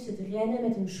tijdens het rennen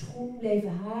met hun schoen bleven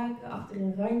haken achter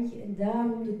een randje en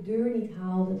daarom de deur niet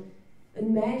haalden.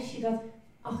 Een meisje dat,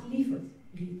 ach lieverd,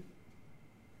 riep.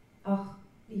 Ach,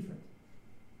 lieverd.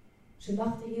 Ze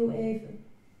lachte heel even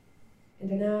en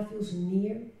daarna viel ze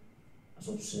neer,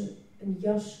 alsof ze een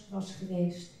jas was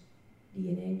geweest die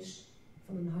ineens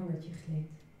van een hangertje gleed.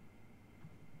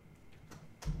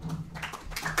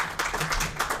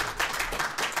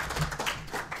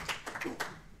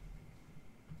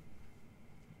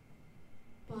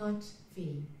 Part V.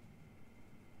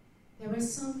 There were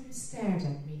some who stared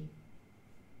at me.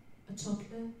 A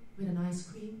toddler with an ice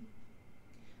cream.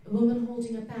 A woman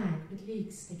holding a bag with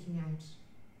legs sticking out.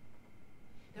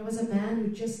 There was a man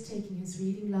who'd just taken his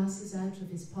reading glasses out of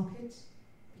his pocket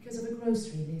because of a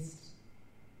grocery list.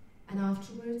 And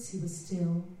afterwards he was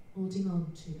still holding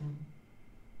on to them.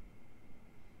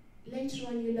 Later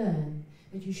on you learn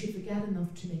that you should forget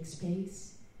enough to make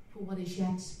space for what is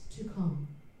yet to come.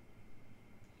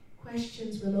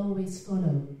 Questions will always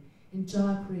follow in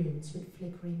dark rooms with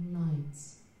flickering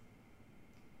lights.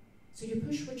 So you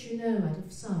push what you know out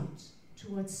of sight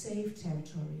towards safe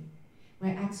territory,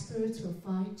 where experts will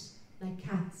fight like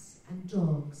cats and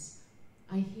dogs.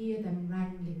 I hear them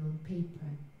wrangling on paper,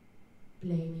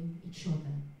 blaming each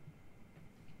other.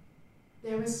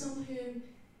 There were some who,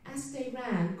 as they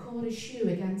ran, caught a shoe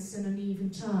against an uneven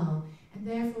tile and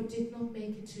therefore did not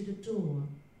make it to the door.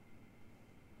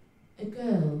 A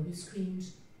girl who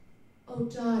screamed, "Oh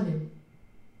darling,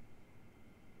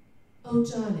 oh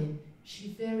darling."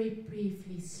 She very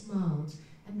briefly smiled,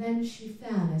 and then she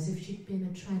fell as if she'd been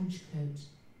a trench coat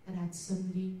that had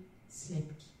suddenly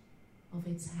slipped off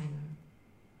its hanger.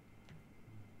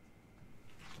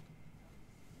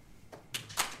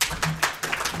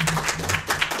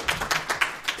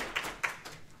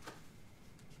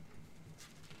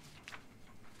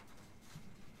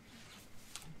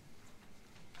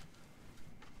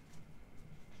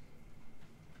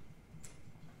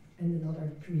 And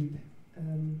another creep.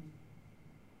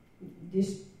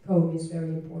 This poem is very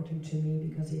important to me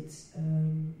because it's.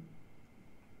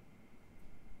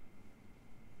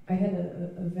 I had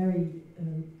a very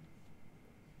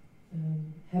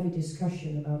heavy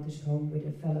discussion about this poem with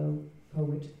a fellow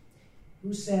poet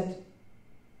who said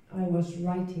I was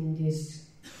writing this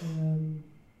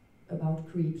about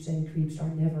creeps, and creeps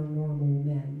are never normal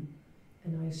men.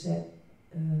 And I said,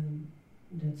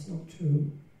 that's not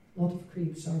true. A lot of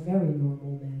creeps are very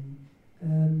normal men.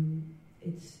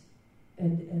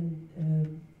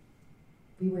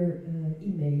 We were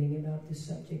emailing about this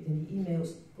subject, and the emails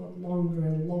got longer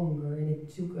and longer, and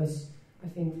it took us, I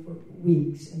think, for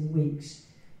weeks and weeks.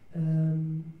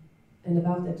 And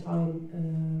about that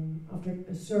time, after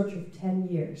a search of 10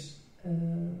 years,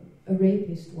 a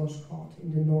rapist was caught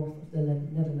in the north of the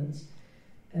Netherlands.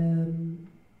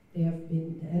 They had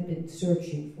been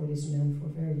searching for this man for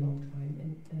a very long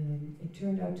time, and it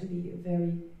turned out to be a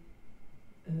very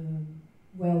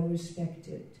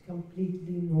well-respected,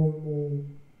 completely normal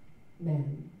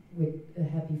man with a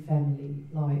happy family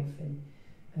life, and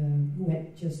who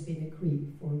had just been a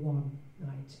creep for one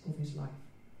night of his life.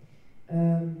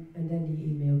 And then the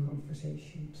email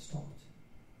conversation stopped.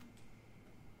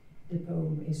 The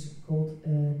poem is called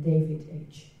David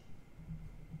H.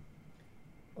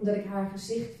 Omdat ik haar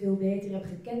gezicht veel beter heb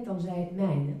gekend dan zij het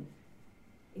mijne.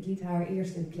 Ik liet haar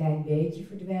eerst een klein beetje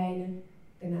verdwijnen,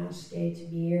 daarna steeds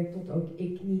meer, tot ook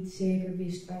ik niet zeker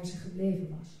wist waar ze gebleven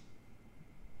was.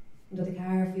 Omdat ik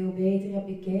haar veel beter heb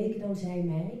bekeken dan zij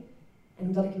mij, en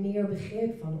omdat ik meer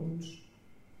begreep van ons.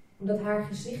 Omdat haar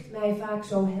gezicht mij vaak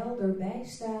zo helder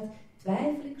bijstaat,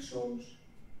 twijfel ik soms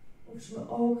of ze me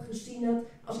ook gezien had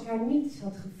als ik haar niets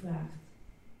had gevraagd.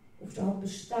 Of ze had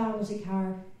bestaan als ik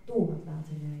haar door had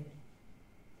laten rijden.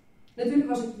 Natuurlijk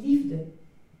was het liefde,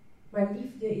 maar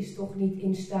liefde is toch niet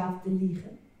in staat te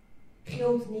liegen.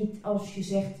 Gilt niet als je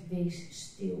zegt wees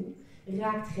stil,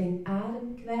 raakt geen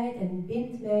adem kwijt en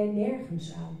bindt mij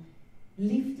nergens aan.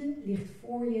 Liefde ligt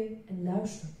voor je en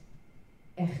luistert.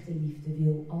 Echte liefde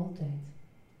wil altijd.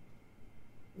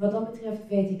 Wat dat betreft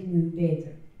weet ik nu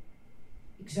beter.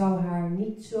 Ik zou haar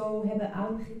niet zo hebben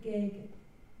aangekeken.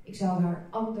 Ik zou haar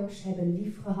anders hebben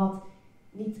liefgehad.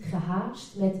 Niet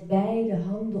gehaast met beide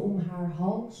handen om haar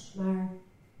hals, maar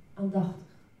aandachtig,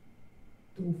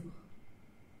 droevig,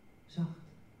 zacht.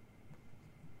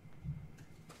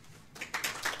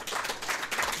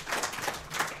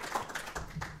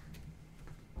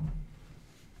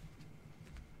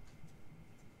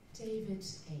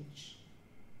 David H.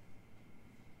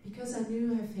 Because I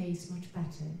knew her face much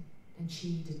better than she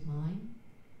did mine,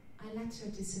 I let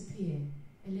her disappear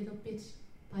a little bit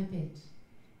by bit,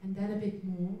 and then a bit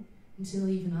more, until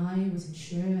even I wasn't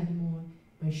sure anymore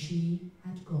where she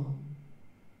had gone.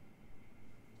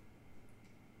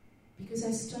 Because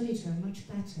I studied her much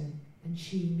better than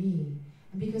she me,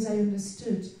 and because I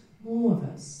understood more of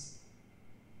us,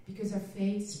 because her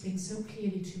face springs so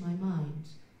clearly to my mind,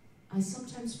 I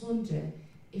sometimes wonder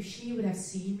if she would have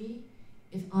seen me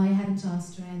if I hadn't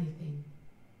asked her anything,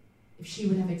 if she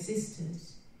would have existed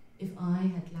if I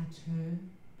had let her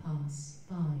pass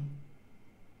by.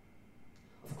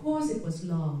 Of course it was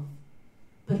love,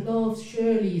 but love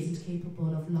surely isn't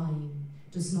capable of lying,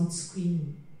 does not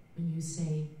scream when you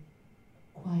say,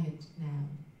 quiet now,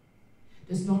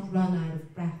 does not run out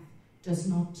of breath, does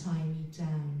not tie me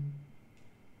down.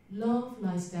 Love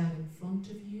lies down in front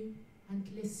of you and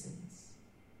listens.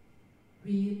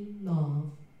 Real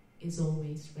love is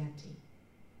always ready.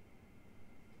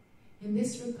 In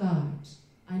this regard,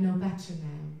 I know better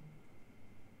now.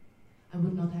 I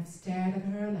would not have stared at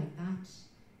her like that.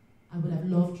 I would have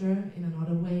loved her in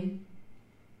another way,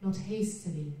 not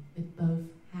hastily with both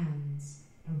hands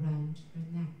around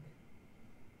her neck,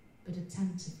 but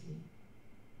attentively,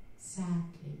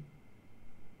 sadly,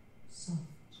 soft.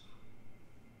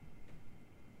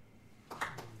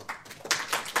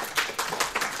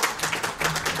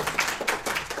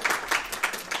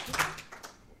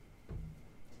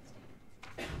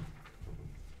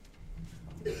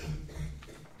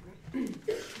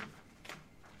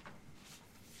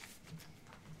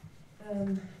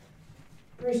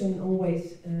 Prison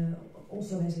always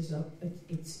also has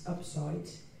its upside,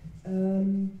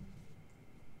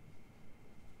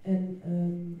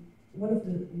 one of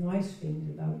the nice things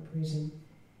about prison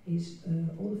is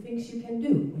all the things you can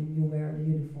do when you wear the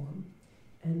uniform,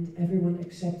 and everyone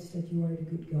accepts that you are the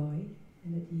good guy,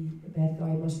 and that the bad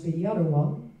guy must be the other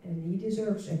one, and he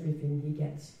deserves everything he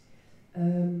gets.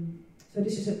 So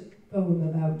this is a poem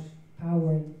about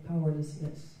power and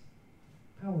powerlessness.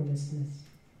 Powerlessness.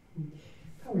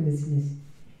 Powerlessness.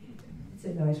 It's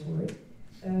a nice word.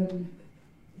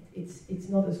 It's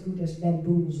not as good as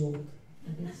bamboozled.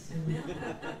 It's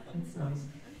nice.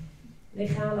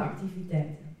 Legale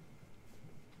activiteiten.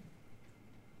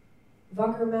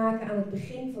 Wakker maken aan het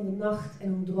begin van de nacht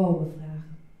en om dromen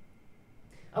vragen.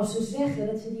 Als ze zeggen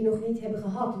dat ze die nog niet hebben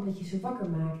gehad omdat je ze wakker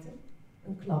maakte,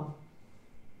 een klap.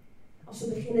 Als ze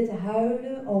beginnen te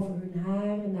huilen, over hun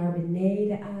haren naar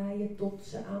beneden aaien tot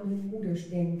ze aan hun moeders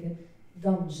denken,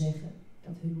 dan zeggen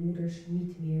dat hun moeders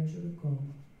niet meer zullen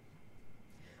komen.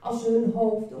 Als ze hun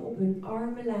hoofden op hun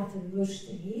armen laten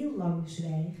rusten, heel lang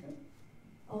zwijgen,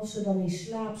 als ze dan in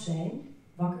slaap zijn,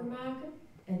 wakker maken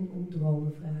en om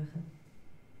dromen vragen.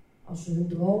 Als ze hun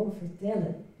dromen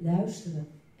vertellen, luisteren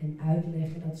en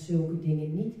uitleggen dat zulke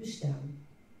dingen niet bestaan,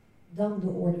 dan de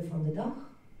orde van de dag,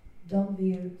 dan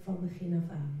weer van begin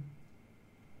af aan.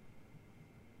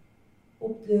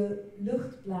 Op de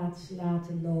luchtplaats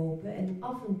laten lopen en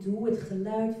af en toe het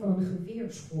geluid van een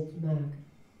geweerschot maken.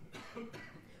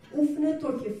 Oefenen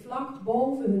tot je vlak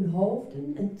boven hun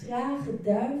hoofden een trage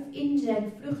duif in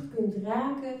zijn vlucht kunt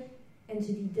raken en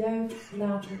ze die duif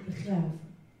laten begraven.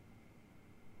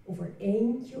 Of er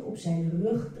eentje op zijn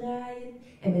rug draaien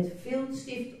en met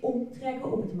viltstift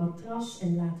omtrekken op het matras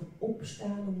en laten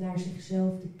opstaan om naar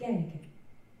zichzelf te kijken.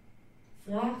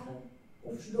 Vragen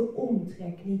of ze de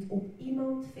omtrek niet op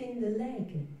iemand vinden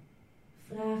lijken.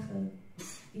 Vragen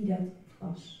wie dat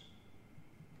was.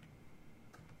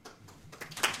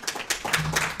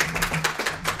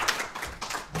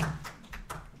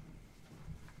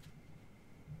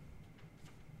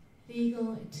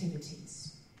 Legal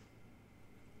activities.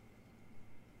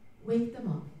 Wake them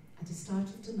up at the start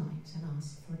of the night and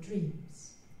ask for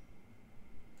dreams.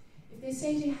 If they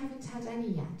say they haven't had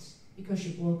any yet because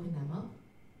you've woken them up,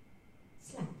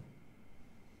 slap.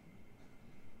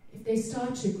 If they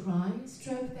start to cry,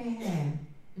 stroke their hair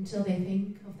until they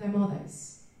think of their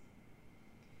mothers.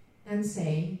 Then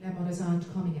say their mothers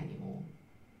aren't coming anymore.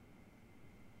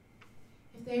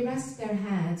 If they rest their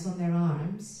heads on their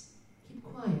arms, keep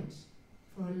quiet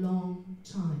for a long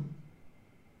time.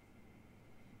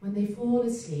 When they fall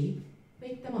asleep,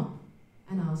 wake them up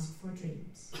and ask for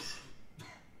dreams.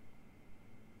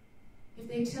 If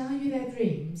they tell you their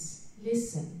dreams,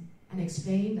 listen and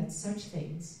explain that such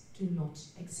things do not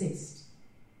exist.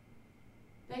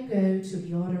 Then go to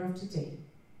the order of today.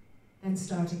 Then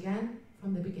start again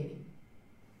from the beginning.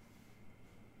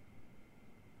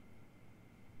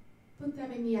 Put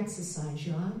them in the exercise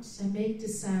yard and make the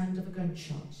sound of a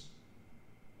gunshot.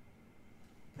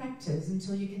 Practice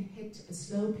until you can hit a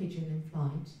slow pigeon in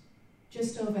flight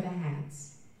just over their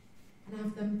heads and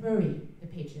have them bury the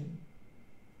pigeon.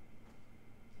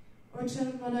 Or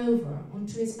turn one over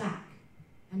onto his back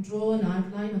and draw an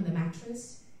outline on the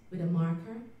mattress with a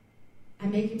marker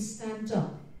and make him stand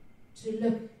up to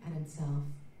look at himself.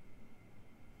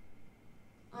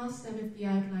 Ask them if the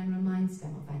outline reminds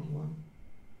them of anyone.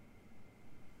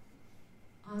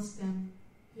 Ask them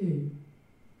who.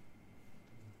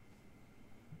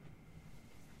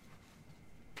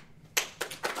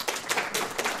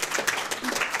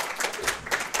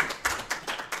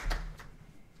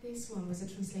 This one was a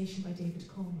translation by David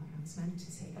Colmer. I was meant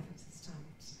to say that at the start.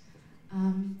 You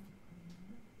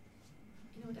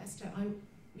know what, Esther,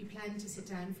 we planned to sit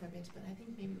down for a bit, but I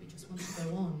think maybe we just want to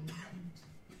go on and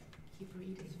keep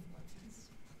reading.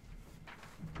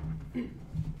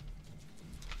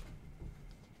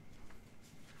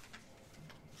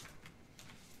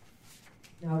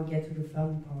 Now we get to the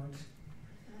fun part,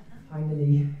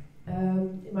 finally.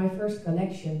 In my first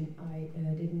collection, I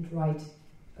didn't write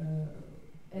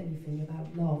anything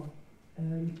about love.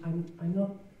 I'm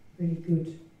not really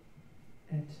good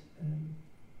at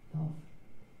love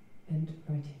and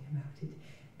writing about it.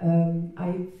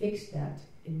 I fixed that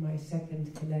in my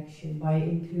second collection by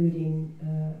including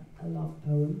a love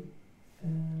poem,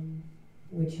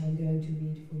 which I'm going to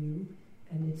read for you,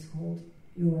 and it's called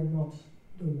You Are Not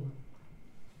the One.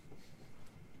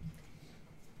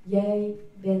 Jij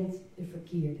bent de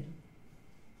verkeerde.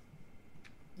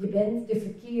 Je bent de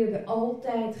verkeerde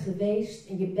altijd geweest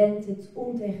en je bent het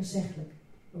ontegenzeggelijk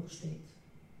nog steeds.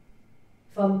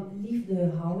 Van liefde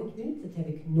hou ik niet, dat heb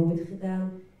ik nooit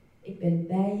gedaan. Ik ben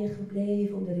bij je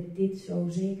gebleven omdat ik dit zo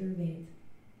zeker weet.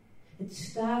 Het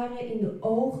staren in de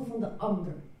ogen van de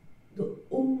ander, de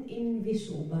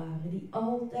oninwisselbare, die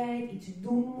altijd iets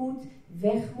doen moet,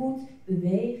 weg moet,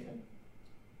 bewegen.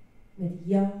 Met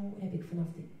jou heb ik vanaf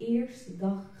de eerste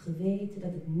dag geweten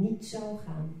dat het niet zou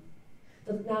gaan.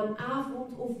 Dat het na een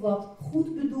avond of wat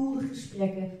goed bedoelde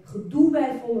gesprekken, gedoe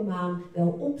bij volle maan, wel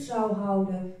op zou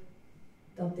houden.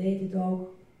 Dat deed het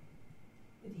ook.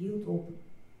 Het hield op.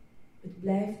 Het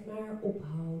blijft maar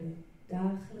ophouden.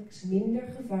 Dagelijks minder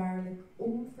gevaarlijk,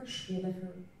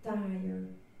 onverschilliger, taaier.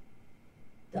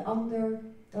 De ander,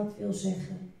 dat wil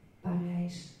zeggen,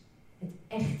 Parijs. Het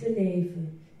echte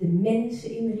leven. De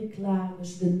mensen in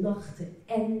reclames, de nachten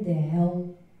en de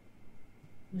hel.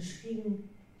 Misschien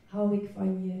hou ik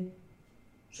van je,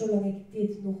 zolang ik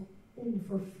dit nog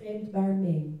onvervreemdbaar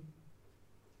meen.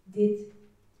 Dit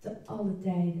te alle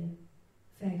tijden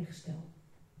veilig stel.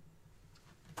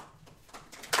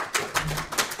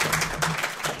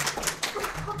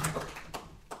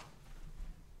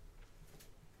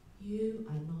 You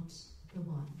are not the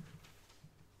one.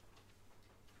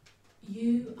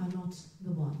 You are not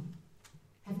the one.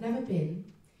 Have never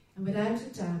been, and without a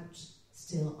doubt,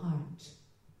 still aren't.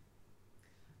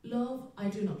 Love I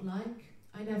do not like,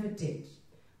 I never did.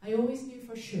 I always knew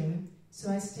for sure, so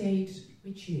I stayed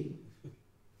with you.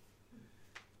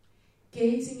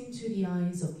 Gazing into the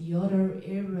eyes of the other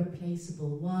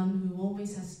irreplaceable one who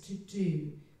always has to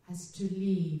do, has to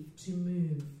leave, to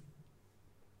move.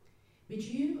 With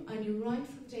you, I knew right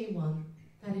from day one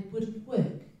that it wouldn't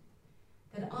work.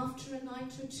 That after a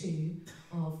night or two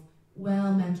of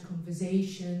well-meant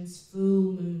conversations,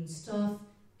 full moon stuff,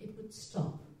 it would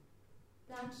stop.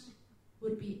 That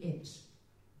would be it.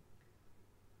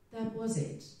 That was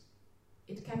it.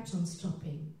 It kept on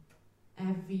stopping.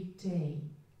 Every day,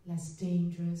 less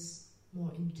dangerous,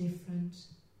 more indifferent,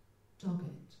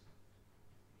 dogged.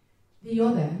 The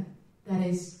other, that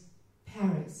is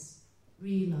Paris,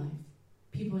 real life,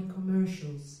 people in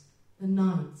commercials, the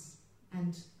nights,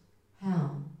 and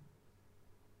hell.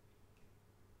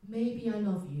 Maybe I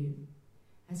love you,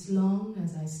 as long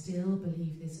as I still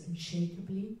believe this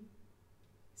unshakably,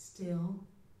 still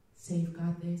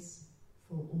safeguard this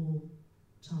for all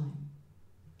time.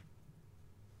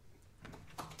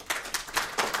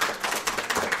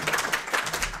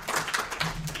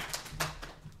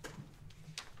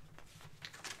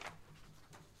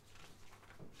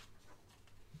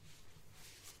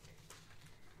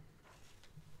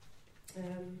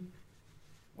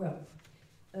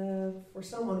 For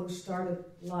someone who started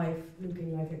life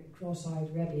looking like a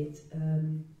cross-eyed rabbit,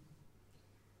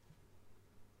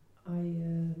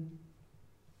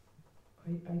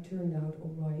 turned out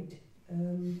all right.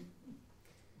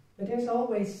 But there's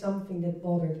always something that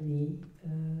bothered me,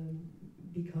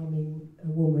 becoming a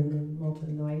woman and not a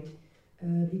knight,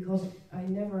 because I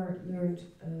never learned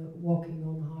walking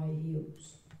on high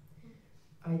heels.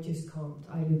 I just can't.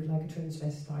 I look like a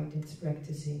transvestite that's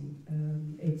practicing.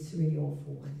 It's really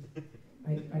awful.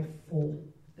 I fall.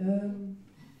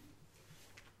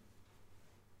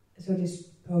 So this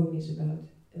poem is about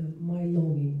my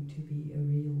longing to be a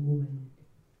real woman.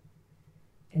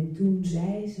 En toen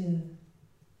zei ze,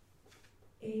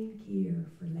 1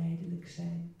 keer verleidelijk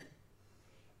zijn.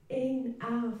 1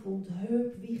 avond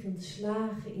heupwiegend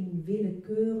slagen in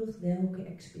willekeurig welke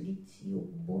expeditie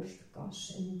op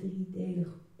borstkas en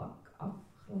 3-delig pak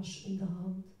afglas in de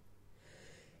hand.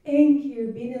 1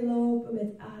 keer binnenlopen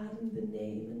met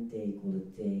adembenemend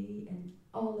decolleté en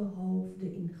alle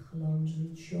hoofden in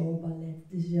glanzend showballet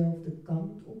dezelfde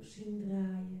kant op zien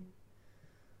draaien.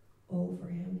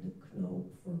 Overhemden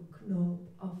knoop voor knoop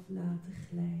af laten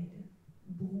glijden.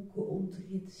 Broeken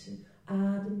ontritsen,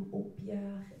 adem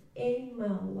opjagen,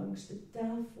 eenmaal langs de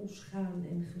tafels gaan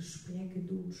en gesprekken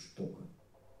doen stokken.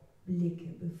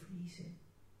 Blikken bevriezen.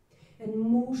 En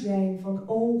moe zijn van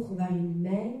ogen waarin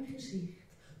mijn gezicht,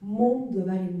 monden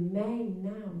waarin mijn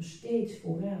naam steeds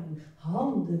vooraan,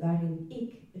 handen waarin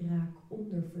ik raak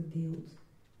onderverdeeld.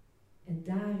 En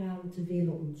daaraan te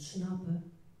willen ontsnappen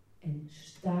en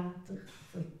statig,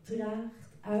 vertraagd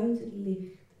uit het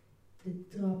licht de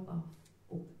trap af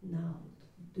op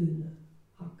naalddunne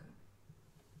hakken.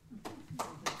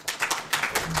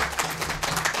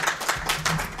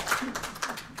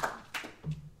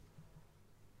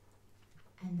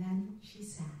 And then she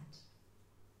said,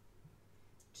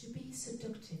 to be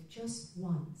seductive just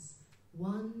once,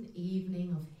 one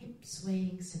evening of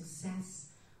hip-swaying success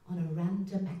on a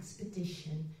random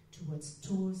expedition towards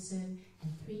torso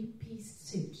and 3-piece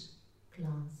suit,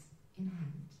 glass in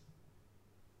hand.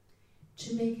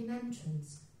 To make an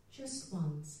entrance just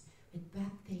once with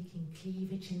breathtaking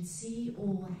cleavage and see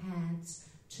all heads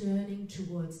turning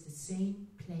towards the same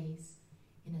place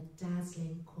in a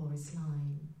dazzling chorus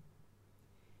line.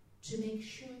 To make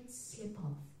shirts slip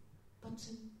off,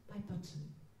 button by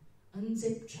button,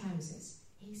 unzip trousers,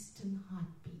 hasten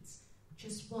heartbeats,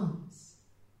 just once,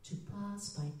 to pass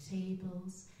by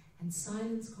tables and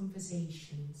silence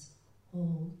conversations,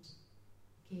 halt,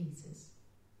 gazes.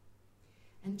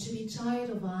 And to be tired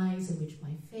of eyes in which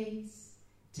my face,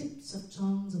 tips of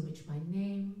tongues in which my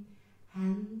name,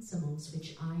 hands amongst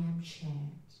which I am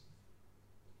shared.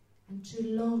 And to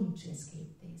long to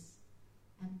escape this,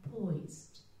 and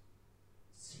poised,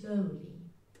 slowly,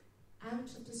 out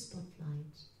of the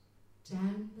spotlight,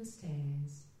 down the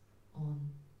stairs, on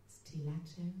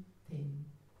stiletto-thin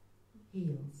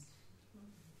heels.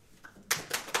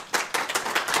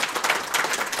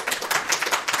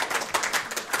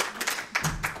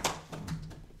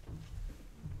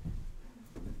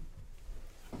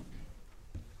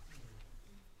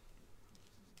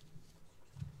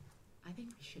 I think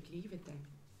we should leave it there.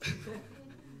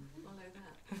 Follow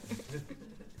that.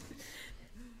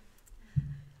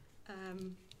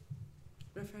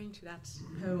 Referring to that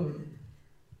poem,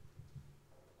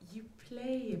 you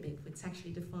play a bit with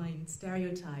sexually defined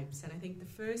stereotypes, and I think the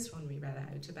first one we read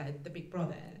out about the big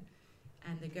brother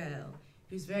and the girl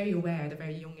who's very aware at a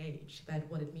very young age about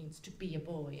what it means to be a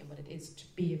boy and what it is to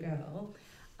be a girl.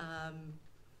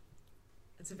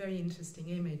 It's a very interesting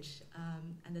image,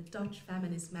 and the Dutch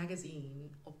feminist magazine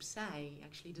Opzij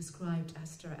actually described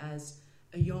Ester as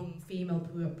a young female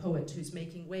poet who's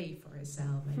making way for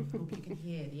herself. I hope you can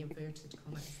hear the inverted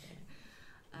commas there.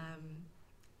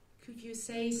 Could you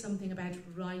say something about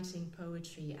writing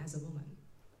poetry as a woman?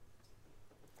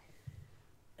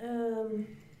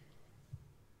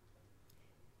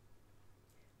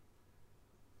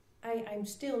 I'm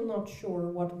still not sure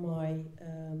what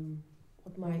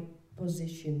my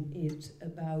position is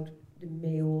about the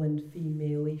male and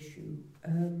female issue.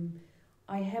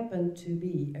 I happen to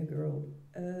be a girl,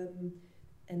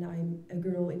 and I'm a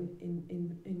girl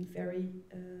in very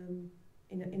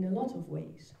in a lot of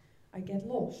ways. I get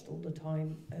lost all the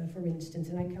time, for instance,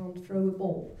 and I can't throw a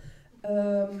ball.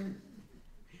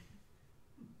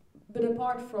 But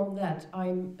apart from that,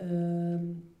 I'm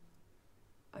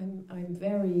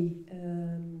very.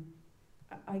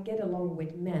 I get along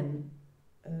with men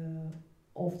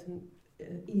often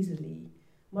easily,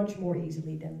 much more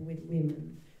easily than with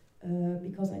women.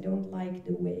 Because I don't like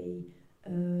the way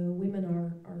women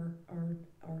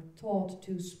are taught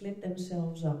to split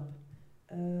themselves up.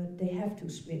 They have to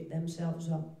split themselves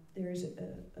up. There is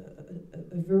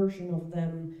a version of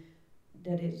them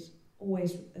that is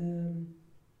always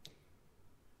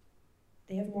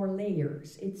they have more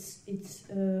layers. It's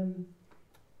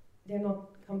they're not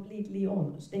completely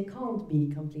honest. They can't be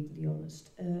completely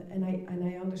honest, and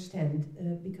I understand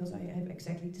because I have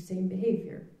exactly the same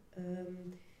behavior.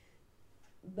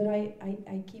 But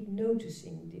I keep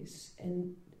noticing this,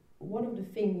 and one of the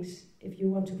things, if you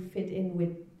want to fit in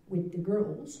with the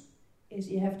girls, is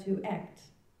you have to act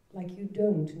like you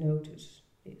don't notice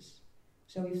this.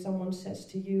 So if someone says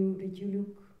to you that you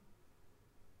look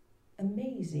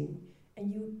amazing, and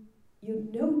you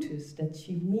notice that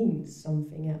she means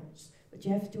something else, but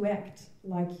you have to act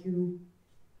like you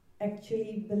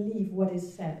actually believe what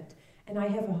is said. And I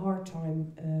have a hard time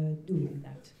doing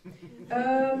that.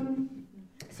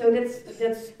 So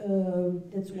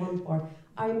that's one part.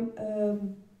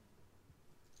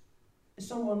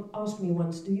 Someone asked me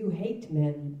once, "Do you hate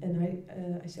men?" And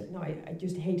I said, "No, I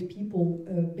just hate people.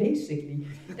 Basically,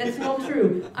 that's not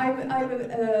true.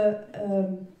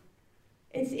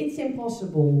 It's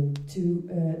impossible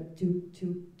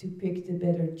to pick the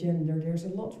better gender. There's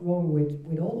a lot wrong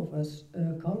with all of us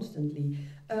constantly."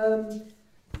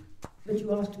 But you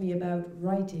asked me about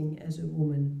writing as a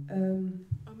woman.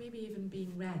 Or maybe even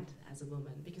being read as a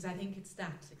woman, because I think it's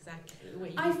that exactly the way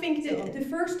you I think the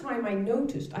first time I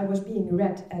noticed I was being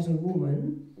read as a woman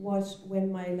was when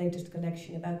my latest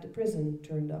collection about the prison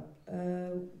turned up.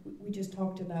 We just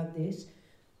talked about this.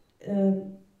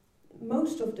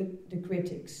 Most of the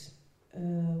critics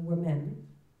were men,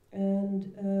 and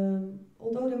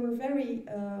although they were very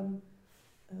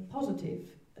positive,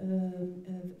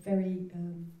 very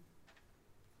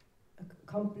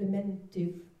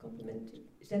complimentive,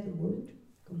 is that a word?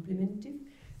 Complimentive,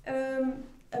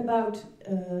 about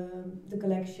the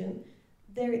collection.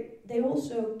 They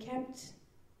also kept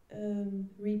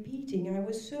repeating. I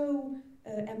was so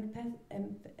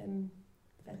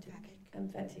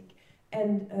emphatic,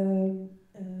 and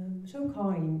so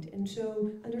kind, and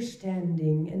so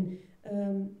understanding,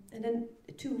 and then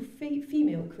two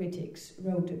female critics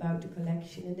wrote about the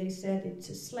collection, and they said it's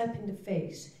a slap in the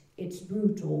face. It's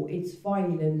brutal, it's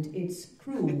violent, it's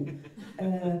cruel.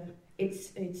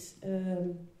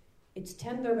 It's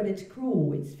tender, but it's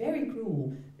cruel. It's very cruel.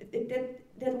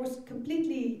 That was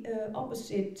completely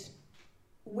opposite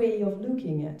way of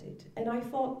looking at it. And I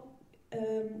thought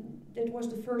that was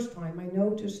the first time I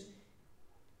noticed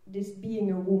this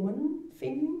being a woman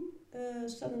thing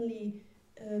suddenly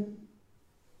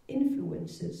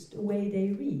influences the way they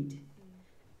read.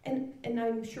 And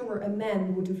I'm sure a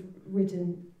man would have written,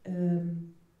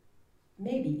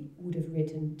 maybe would have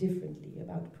written differently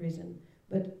about prison,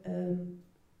 but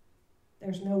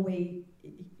there's no way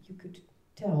you could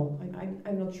tell.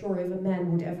 I'm not sure if a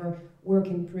man would ever work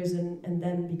in prison and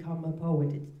then become a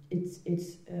poet.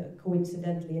 It's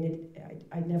coincidentally, and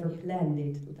I never planned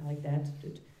it like that.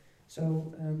 So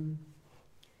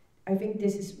I think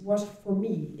this was for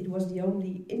me. It was the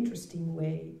only interesting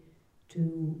way to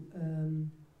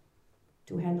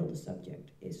handle the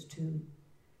subject, is to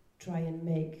try and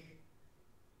make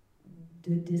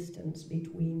the distance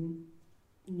between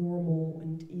normal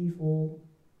and evil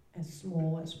as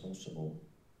small as possible.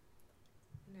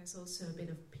 And there's also a bit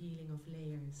of peeling of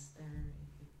layers there,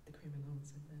 the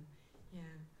criminals and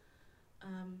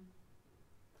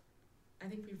I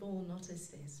think we've all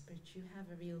noticed this, but you have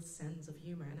a real sense of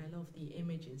humour, and I love the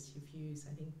images you've used.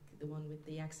 I think the one with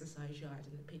the exercise yard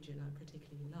and the pigeon I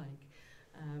particularly like.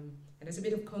 And there's a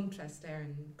bit of contrast there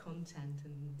in content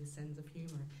and the sense of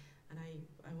humour. And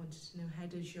I wanted to know,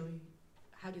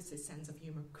 how does this sense of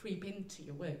humour creep into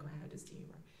your work, or how does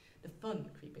the fun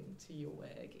creep into your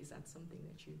work? Is that something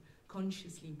that you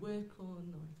consciously work on?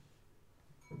 Or?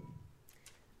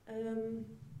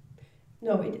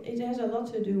 No, it has a lot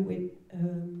to do with,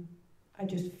 I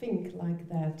just think like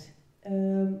that.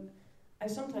 I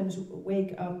sometimes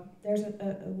wake up, there's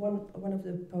one of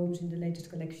the poems in the latest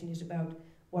collection is about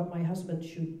what my husband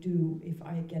should do if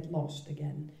I get lost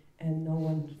again and no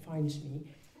one finds me.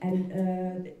 And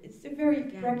it's a very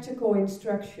practical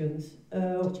instructions.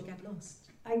 Did you get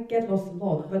lost? I get lost a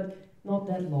lot, but not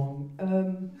that long.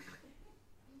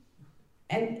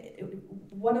 And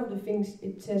one of the things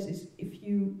it says is, if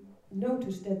you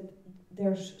notice that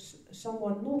there's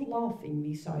someone not laughing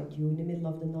beside you in the middle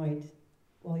of the night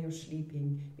while you're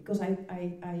sleeping, because I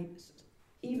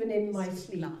even in my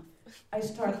sleep, I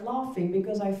start laughing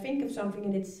because I think of something,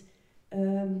 and it's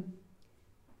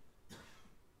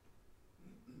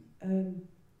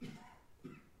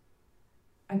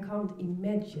I can't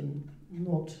imagine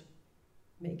not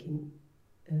making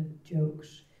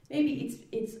jokes. Maybe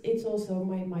it's also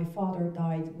my father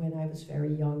died when I was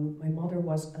very young. My mother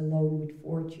was alone with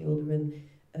 4 children.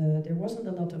 There wasn't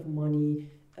a lot of money.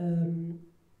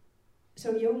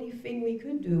 so the only thing we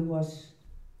could do was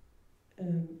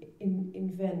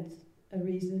invent a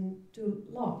reason to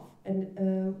laugh, and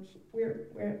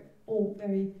we're all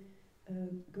very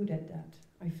good at that.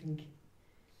 I think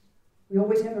we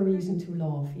always have a reason to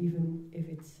laugh, even if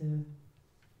it's.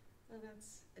 Well,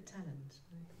 that's a talent.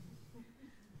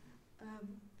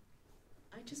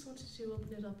 I just wanted to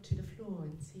open it up to the floor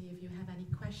and see if you have any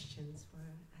questions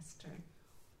for Ester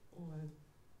or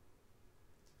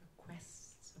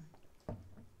requests. Or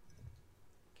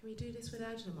can we do this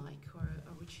without a mic, or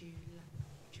would you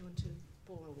want to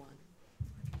borrow one? I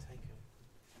can take it.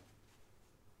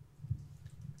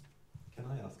 Can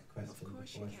I ask a question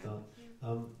before I start? Yeah.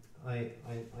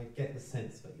 I get the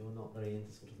sense that you're not very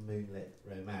into sort of moonlit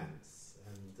romance,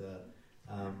 and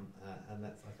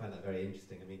that's, I find that very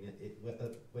interesting. I mean,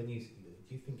 when do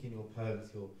you think in your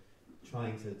poems you're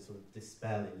trying to sort of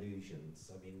dispel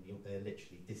illusions? I mean, they're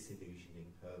literally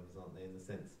disillusioning poems, aren't they? In the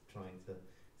sense of trying to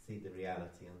see the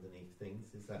reality underneath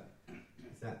things. Is that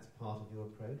part of your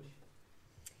approach?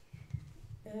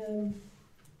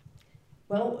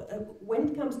 Well, when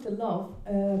it comes to love,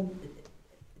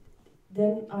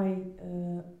 then I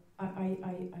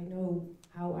know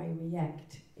how I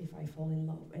react if I fall in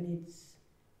love, and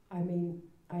I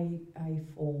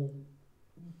fall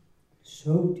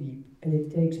so deep, and it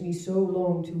takes me so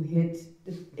long to hit.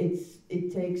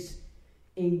 It takes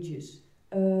ages,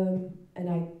 and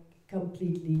I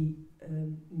completely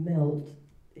melt.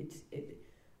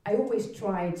 I always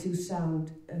try to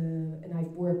sound, and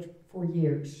I've worked for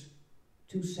years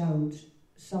to sound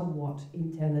somewhat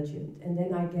intelligent, and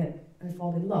then I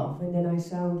fall in love, and then I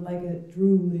sound like a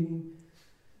drooling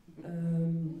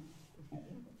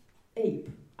ape.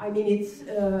 I mean, it's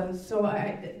so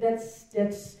that's,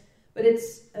 but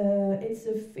it's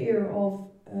a fear of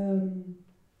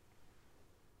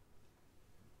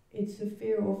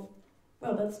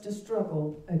well, that's the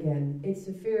struggle again. It's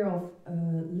a fear of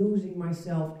losing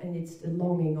myself, and it's the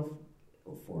longing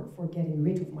for getting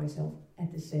rid of myself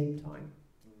at the same time.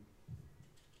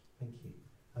 Thank you.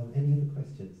 Any other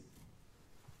questions?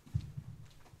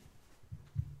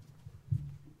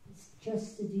 It's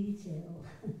just a detail.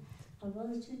 I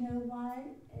wanted to know why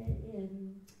it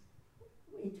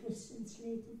was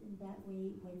translated in that way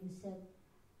when you said,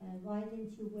 why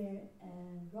didn't you wear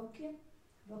rokje?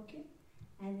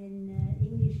 And in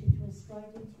English it was, why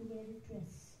didn't you wear a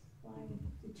dress? Why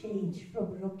the change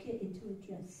from rokje into a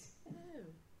dress? Oh.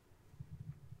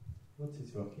 What is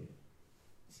rokje?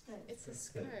 Skirt. It's a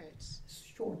skirt.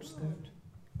 Short skirt.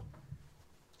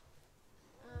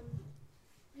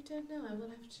 I don't know. I will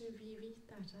have to reread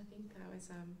that. I think that was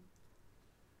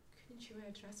couldn't you wear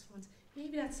a dress once?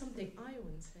 Maybe that's something I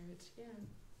once heard. Yeah.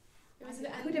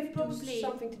 It could have probably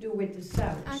something to do with the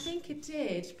sounds. I think it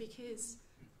did, because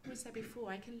we said before,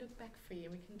 I can look back for you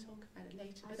and we can talk about it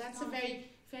later. But that's a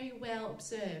very, very well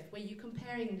observed, where you're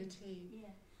comparing the two.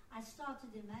 Yeah, I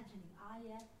started imagining,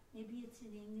 maybe it's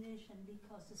in English, and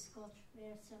because the Scotch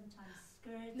wear sometimes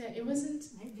skirts. No, it wasn't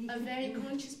a very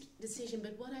conscious decision,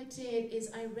 but what I did is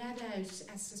I read out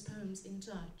Ester's poems in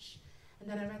Dutch, and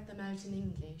then I read them out in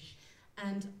English.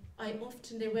 And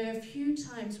there were a few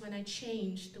times when I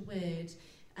changed the word,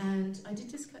 and I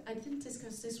didn't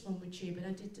discuss this one with you, but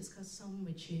I did discuss some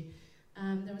with you.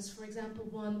 There was, for example,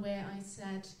 one where I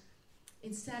said,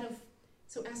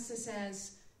 so Esther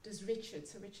says, does Richard,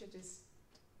 so Richard is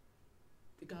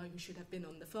the guy who should have been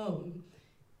on the phone,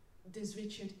 does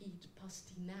Richard eat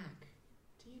pastinaak?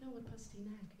 Do you know what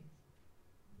pastinaak is?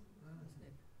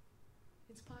 Parsnip.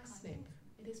 It's parsnip.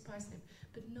 It is parsnip.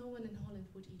 But no one in Holland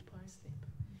would eat parsnip.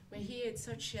 Where here it's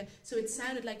such a... So it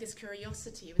sounded like this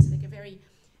curiosity. It was like a very...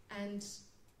 And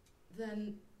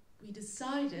then we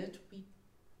decided we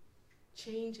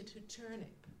change it to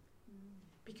turnip.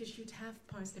 Because you'd have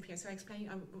parsnip here. So I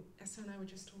explained... Esther and I were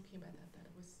just talking about that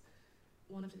it was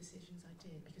one of the decisions I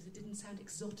did, because it didn't sound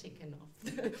exotic enough.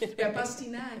 Yeah,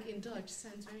 pastinaak in Dutch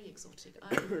sounds very exotic.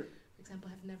 I, for example,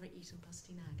 have never eaten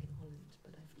pastinaak in Holland,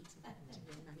 but I've eaten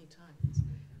it many times.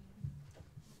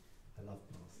 I love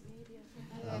parsnip. Maybe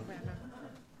I grammar.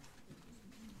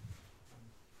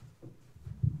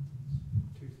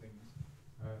 Two things.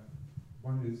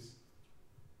 One is,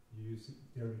 you use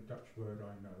the only Dutch word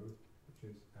I know, which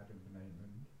is Adam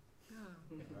benamend,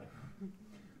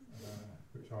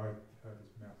 which I heard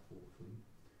as mouth-watering.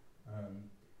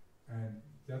 And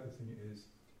the other thing is,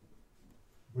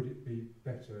 would it be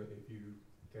better if you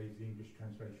gave the English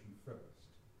translation first,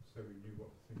 so we knew what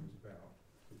the thing was about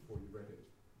before you read it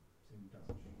in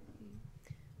Dutch?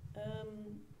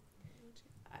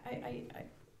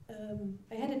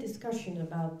 I had a discussion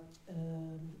about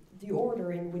the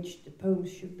order in which the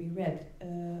poems should be read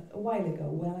a while ago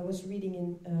while I was reading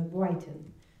in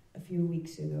Brighton a few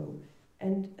weeks ago.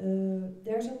 And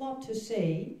there's a lot to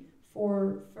say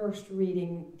for first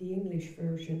reading the English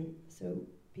version so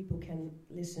people can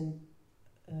listen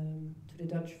to the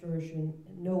Dutch version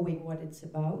knowing what it's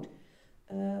about.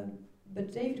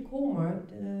 But David Kolmar,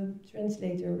 the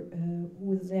translator who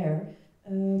was there,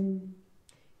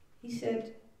 he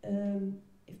said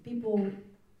if people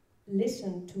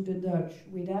listen to the Dutch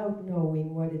without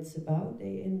knowing what it's about,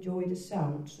 they enjoy the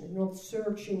sounds. They're not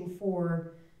searching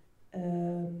for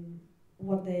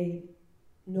what they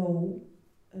know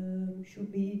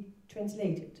should be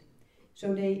translated.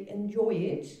 So they enjoy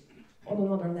it on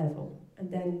another level,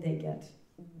 and then they get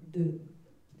the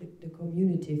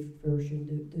communicative version,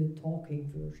 the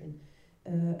talking version.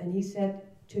 And he said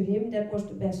to him that was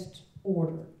the best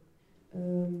order.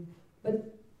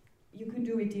 But you could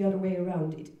do it the other way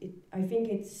around. I think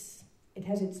it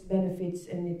has its benefits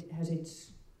and it has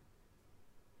its,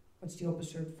 what's the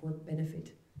opposite for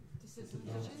benefit?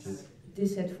 Disadvantages.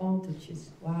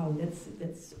 Disadvantages. Wow,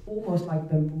 that's almost like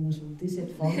bamboozle.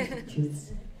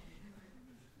 Disadvantages.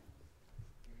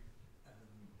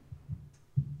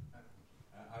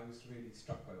 I was really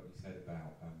struck by what you said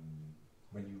about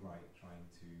when you write, trying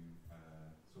to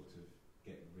sort of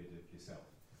get rid of yourself,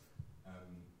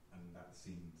 and that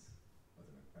seems, I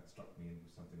don't know, that struck me and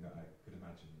was something that I could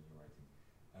imagine in your writing.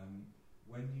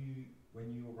 When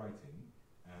you were writing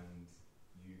and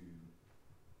you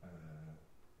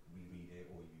reread it,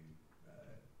 or you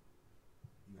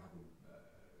have a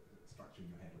structure in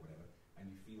your head or whatever, and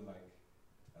you feel like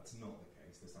that's not the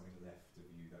case, there's something left of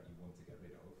you that you want to get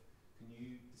rid of. Can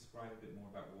you describe a bit more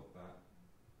about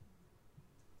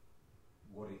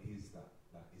what it is that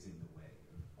is in the way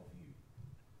of you?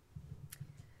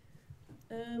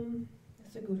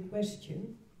 That's a good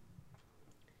question.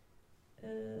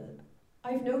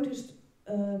 I've noticed,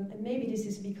 and maybe this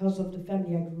is because of the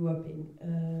family I grew up in,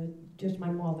 just my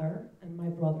mother and my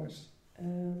brothers.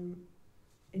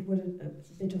 It was a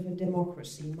bit of a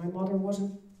democracy. My mother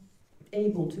wasn't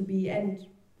able to be and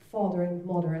father and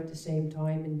mother at the same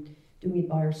time and doing it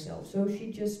by herself. So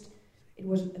it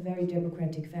was a very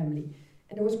democratic family.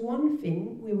 And there was one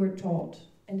thing we were taught,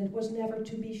 and that was never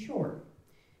to be sure.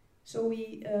 So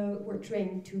we were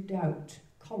trained to doubt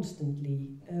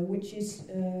constantly, which is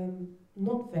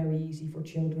not very easy for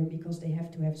children because they have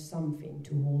to have something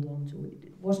to hold on to.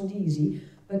 It wasn't easy,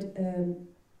 but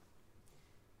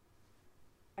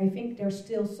I think there's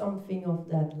still something of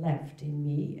that left in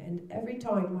me, and every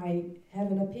time I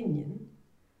have an opinion,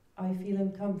 I feel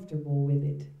uncomfortable with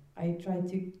it. I try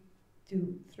to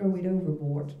throw it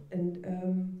overboard. And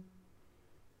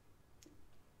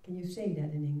can you say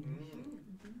that in English?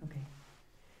 Okay.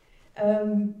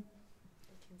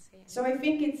 So I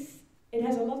think it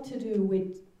has a lot to do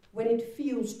with when it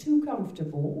feels too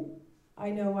comfortable, I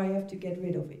know I have to get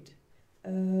rid of it.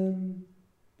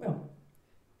 Well,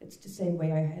 it's the same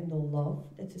way I handle love.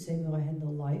 That's the same way I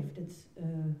handle life.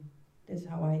 That's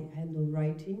how I handle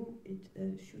writing. It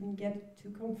shouldn't get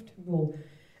too comfortable.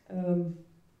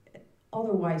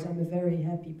 Otherwise, I'm a very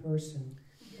happy person.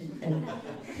 And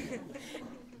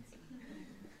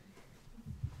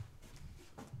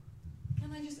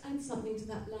Can I just add something to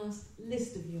that last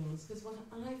list of yours? Because what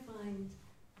I find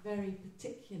very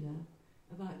particular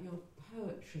about your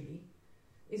poetry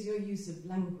is your use of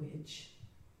language,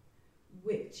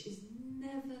 which is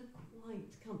never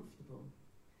quite comfortable.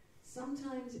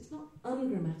 Sometimes it's not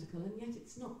ungrammatical, and yet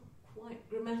it's not quite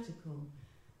grammatical.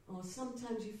 Or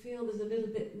sometimes you feel there's a little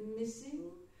bit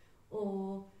missing,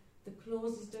 or the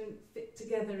clauses don't fit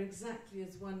together exactly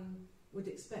as one would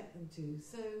expect them to.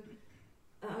 So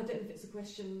I don't know if it's a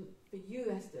question for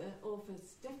you, Esther, or for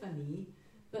Stephanie,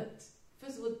 but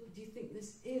first of all, do you think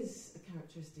this is a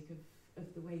characteristic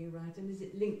of the way you write, and is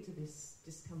it linked to this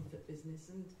discomfort business?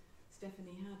 And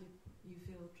Stephanie, how did you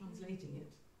feel translating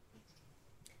it?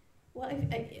 Well,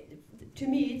 to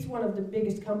me, it's one of the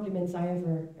biggest compliments I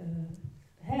ever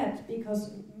had,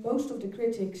 because most of the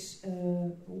critics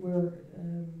were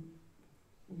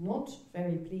not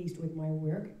very pleased with my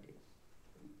work.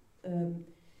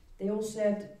 They all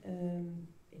said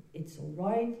it's all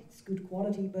right, it's good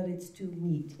quality, but it's too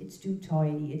neat, it's too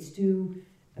tidy, it's too.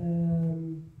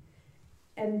 And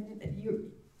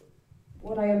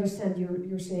what I understand,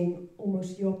 you're saying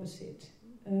almost the opposite.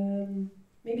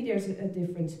 Maybe there's a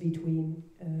difference between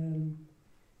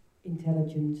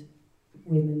intelligent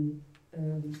women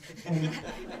and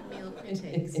male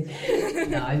critics.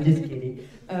 No, I'm just kidding.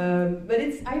 But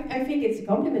I think it's a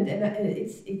compliment, and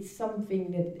it's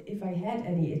something that if I had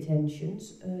any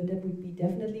attentions, that would be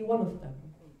definitely one of them.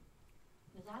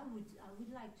 There's I would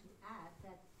like to add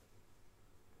that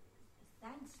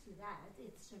thanks to that,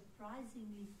 it's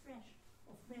surprisingly fresh,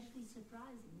 or freshly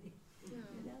surprisingly. You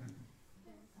know? I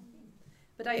think.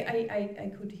 But I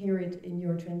could hear it in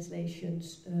your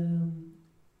translations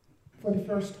for the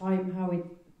first time how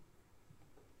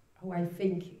I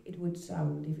think it would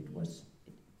sound if it was,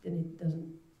 then it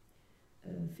doesn't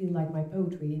feel like my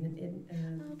poetry.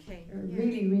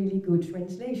 Really, really good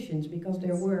translations, because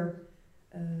there were.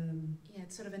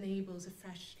 It sort of enables a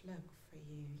fresh look for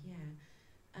you. Yeah.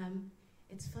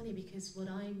 It's funny because what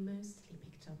I mostly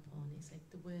picked up on is like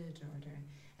the word order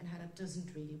and how that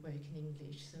doesn't really work in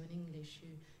English. So in English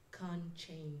you can't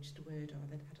change the word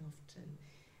order that often.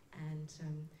 And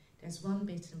there's one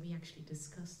bit, and we actually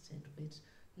discussed it with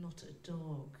 "not a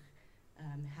dog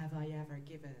have I ever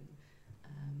given."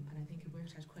 And I think it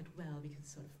worked out quite well because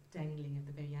it's sort of dangling at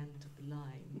the very end of the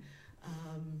line.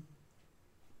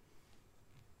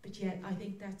 But yet I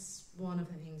think that's one of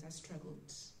the things I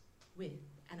struggled with.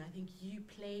 And I think you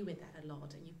play with that a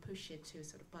lot, and you push it to a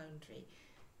sort of boundary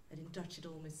that in Dutch it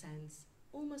almost sounds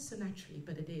almost so naturally,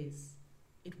 but it is.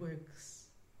 It works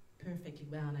perfectly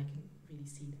well, and I can really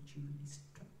see that you really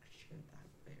structure that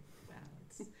very well.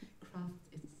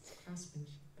 It's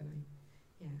craftsmanship, but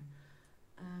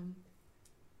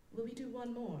will we do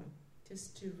one more,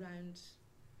 just to round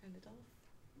it off?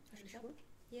 Sure.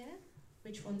 Yeah?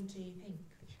 Which one do you think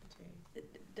we should do?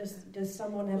 Does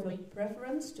someone have a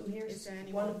preference to hear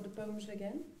one of the poems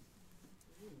again?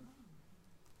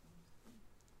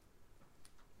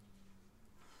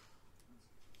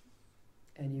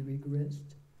 Any regrets?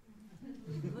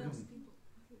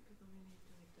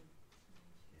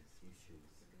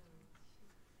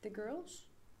 The girls?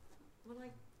 Well,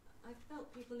 I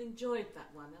felt people enjoyed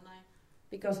that one, and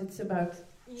because it's about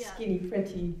skinny,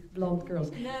 pretty, blonde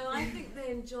girls. No, I think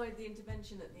they enjoyed the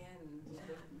intervention at the end.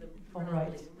 All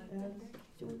right.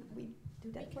 Do we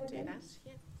do that? We can do that,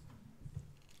 yeah.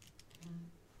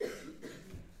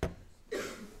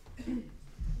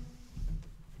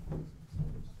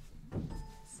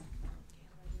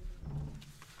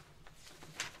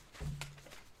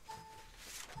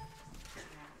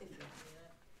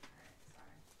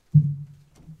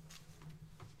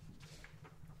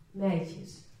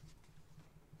 Meisjes.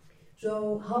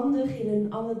 Zo handig in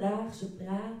hun alledaagse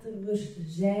praten rusten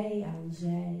zij aan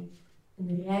zij.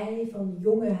 Een rij van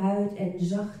jonge huid en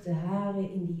zachte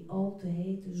haren in die al te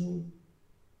hete zon.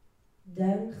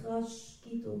 Duingras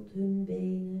kietelt hun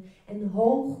benen en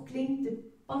hoog klinkt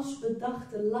de pas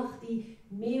bedachte lach die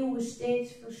meeuwen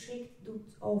steeds verschrikt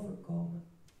doet overkomen.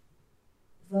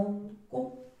 Van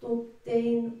kop tot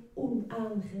teen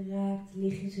onaangeraakt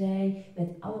liggen zij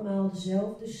met allemaal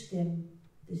dezelfde stem,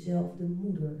 dezelfde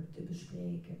moeder te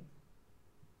bespreken.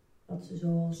 Wat ze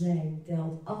zoal zijn,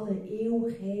 telt alle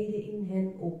eeuwigheden in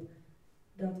hen op.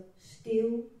 Dat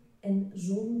stil en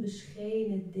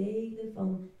zonbeschenen delen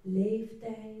van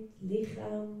leeftijd,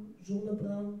 lichaam,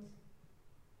 zonnebrand.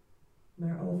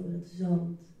 Maar over het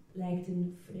zand lijkt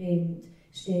een vreemd,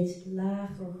 steeds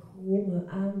lager grommen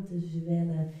aan te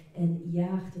zwellen en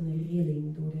jaagt een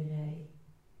rilling door de rij.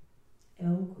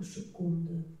 Elke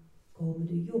seconde komen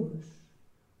de jongens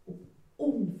op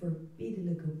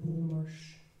onverbiddelijke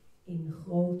brommers in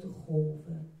grote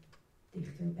golven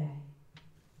dichterbij.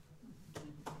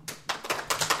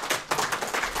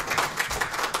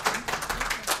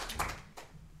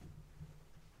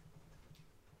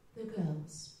 The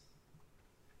girls.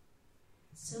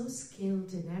 So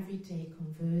skilled in everyday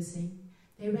conversing,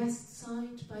 they rest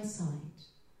side by side,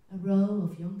 a row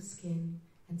of young skin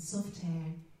and soft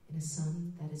hair in a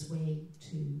sun that is way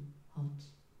too hot.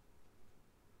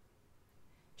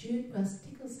 June grass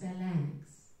tickles their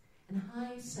legs, and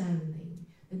high-sounding,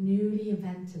 the newly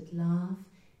invented laugh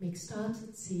makes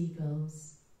startled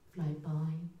seagulls fly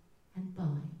by and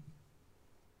by.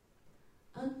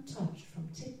 Untouched from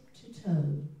tip to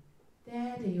toe,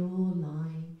 there they all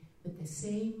lie, with the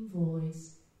same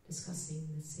voice, discussing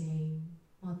the same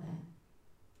mother.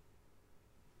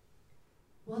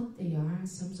 What they are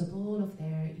sums up all of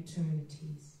their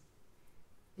eternities,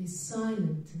 this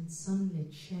silent and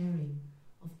sunlit sharing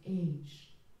of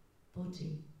age,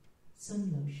 body,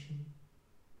 sun lotion.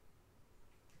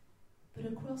 But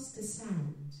across the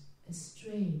sand, a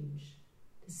strange,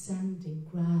 descending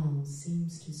growl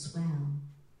seems to swell,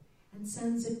 and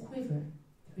sends a quiver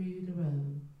through the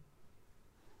row.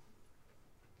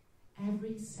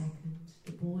 Every second,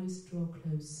 the boys draw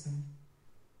closer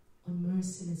on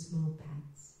merciless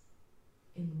mopeds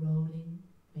in rolling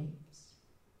waves.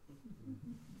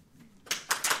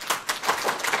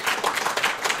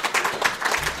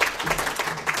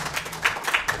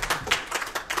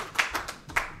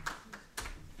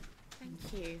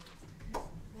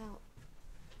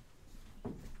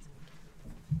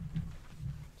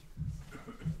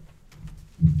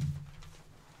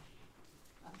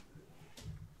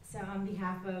 on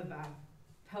behalf of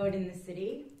Poet in the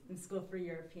City, the School for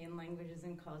European Languages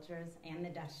and Cultures, and the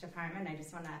Dutch Department, I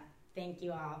just want to thank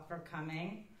you all for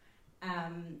coming.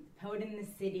 Poet in the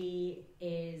City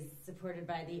is supported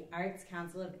by the Arts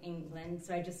Council of England,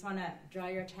 so I just want to draw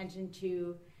your attention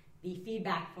to the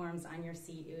feedback forms on your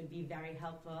seat. It would be very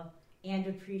helpful and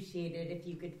appreciated if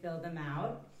you could fill them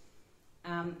out.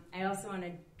 I also want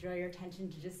to draw your attention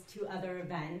to just 2 other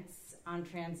events on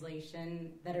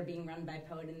translation that are being run by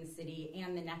Poet in the City,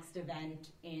 and the next event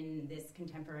in this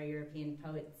Contemporary European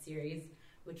Poet series,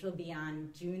 which will be on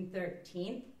June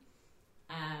 13th,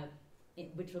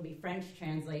 which will be French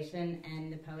translation,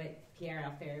 and the poet Pierre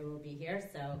Alferi will be here,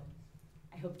 so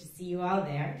I hope to see you all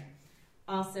there.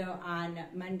 Also on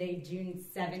Monday, June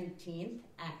 17th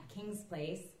at King's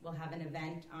Place, we'll have an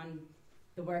event on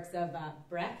the works of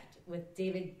Brecht with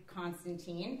David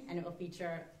Constantine, and it will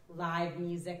feature live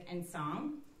music and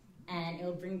song, and it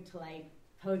will bring to light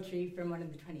poetry from one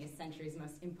of the 20th century's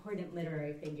most important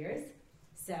literary figures.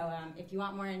 So if you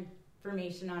want more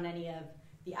information on any of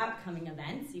the upcoming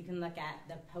events, you can look at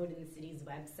the Poet in the City's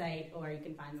website, or you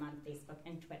can find them on Facebook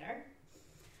and Twitter.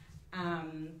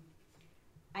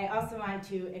 I also want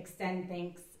to extend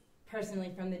thanks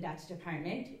personally from the Dutch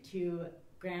Department to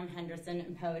Graham Henderson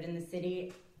and Poet in the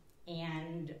City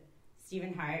and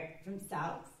Stephen Hart from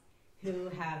SELPS, who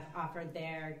have offered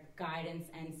their guidance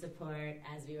and support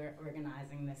as we were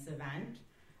organizing this event,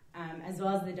 as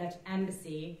well as the Dutch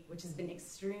Embassy, which has been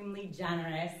extremely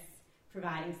generous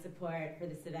providing support for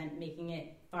this event, making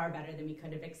it far better than we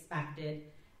could have expected,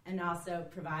 and also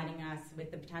providing us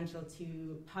with the potential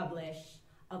to publish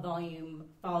a volume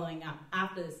following up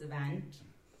after this event.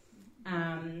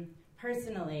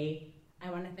 Personally, I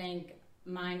want to thank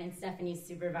mine and Stephanie's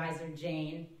supervisor,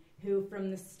 Jane, who from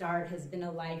the start has been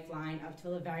a lifeline up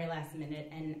till the very last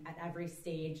minute and at every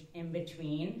stage in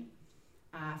between.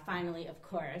 Finally, of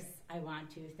course, I want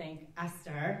to thank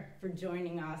Esther for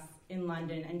joining us in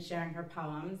London and sharing her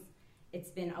poems.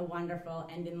 It's been a wonderful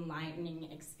and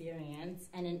enlightening experience,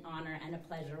 and an honor and a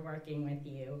pleasure working with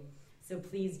you. So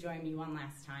please join me one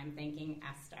last time thanking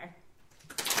Esther.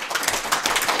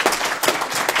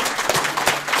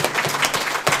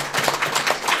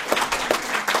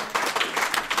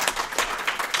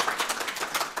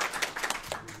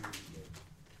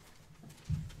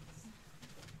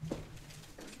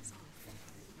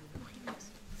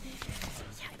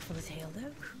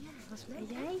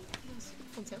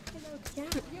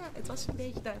 Het was een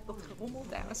beetje dat gerommel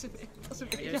daar. Het was een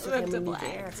beetje helemaal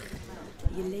niet erg.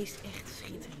 Je leest echt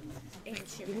schitterend.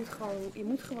 Echt, je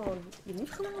moet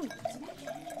gewoon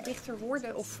dichter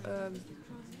worden of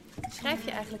schrijf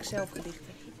je eigenlijk zelf gedichten?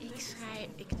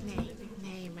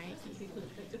 Nee, maar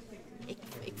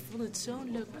ik vond het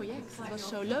zo'n leuk project. Het was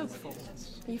zo leuk voor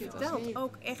ons. Je vertelt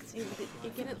ook echt,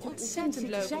 ik heb het ontzettend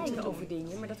leuk zijn over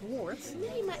dingen, maar dat hoort.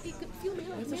 Nee, maar ik viel me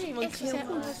heel erg mee, want ze zei,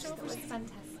 oh, zo was het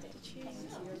fantastisch.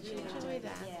 Enjoy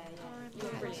that.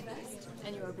 You're brilliant.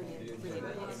 And you are brilliant.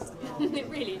 Brilliant.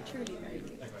 Really, truly very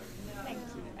good. Thank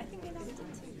you. I think I know it too.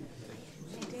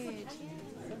 I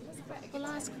did. We'll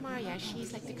ask Marja.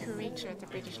 She's like the curator at the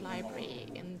British Library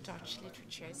in Dutch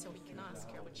literature, so we can ask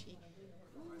her what she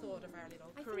thought of our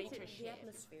little curatorship. The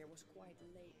atmosphere was quite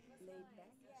laid back.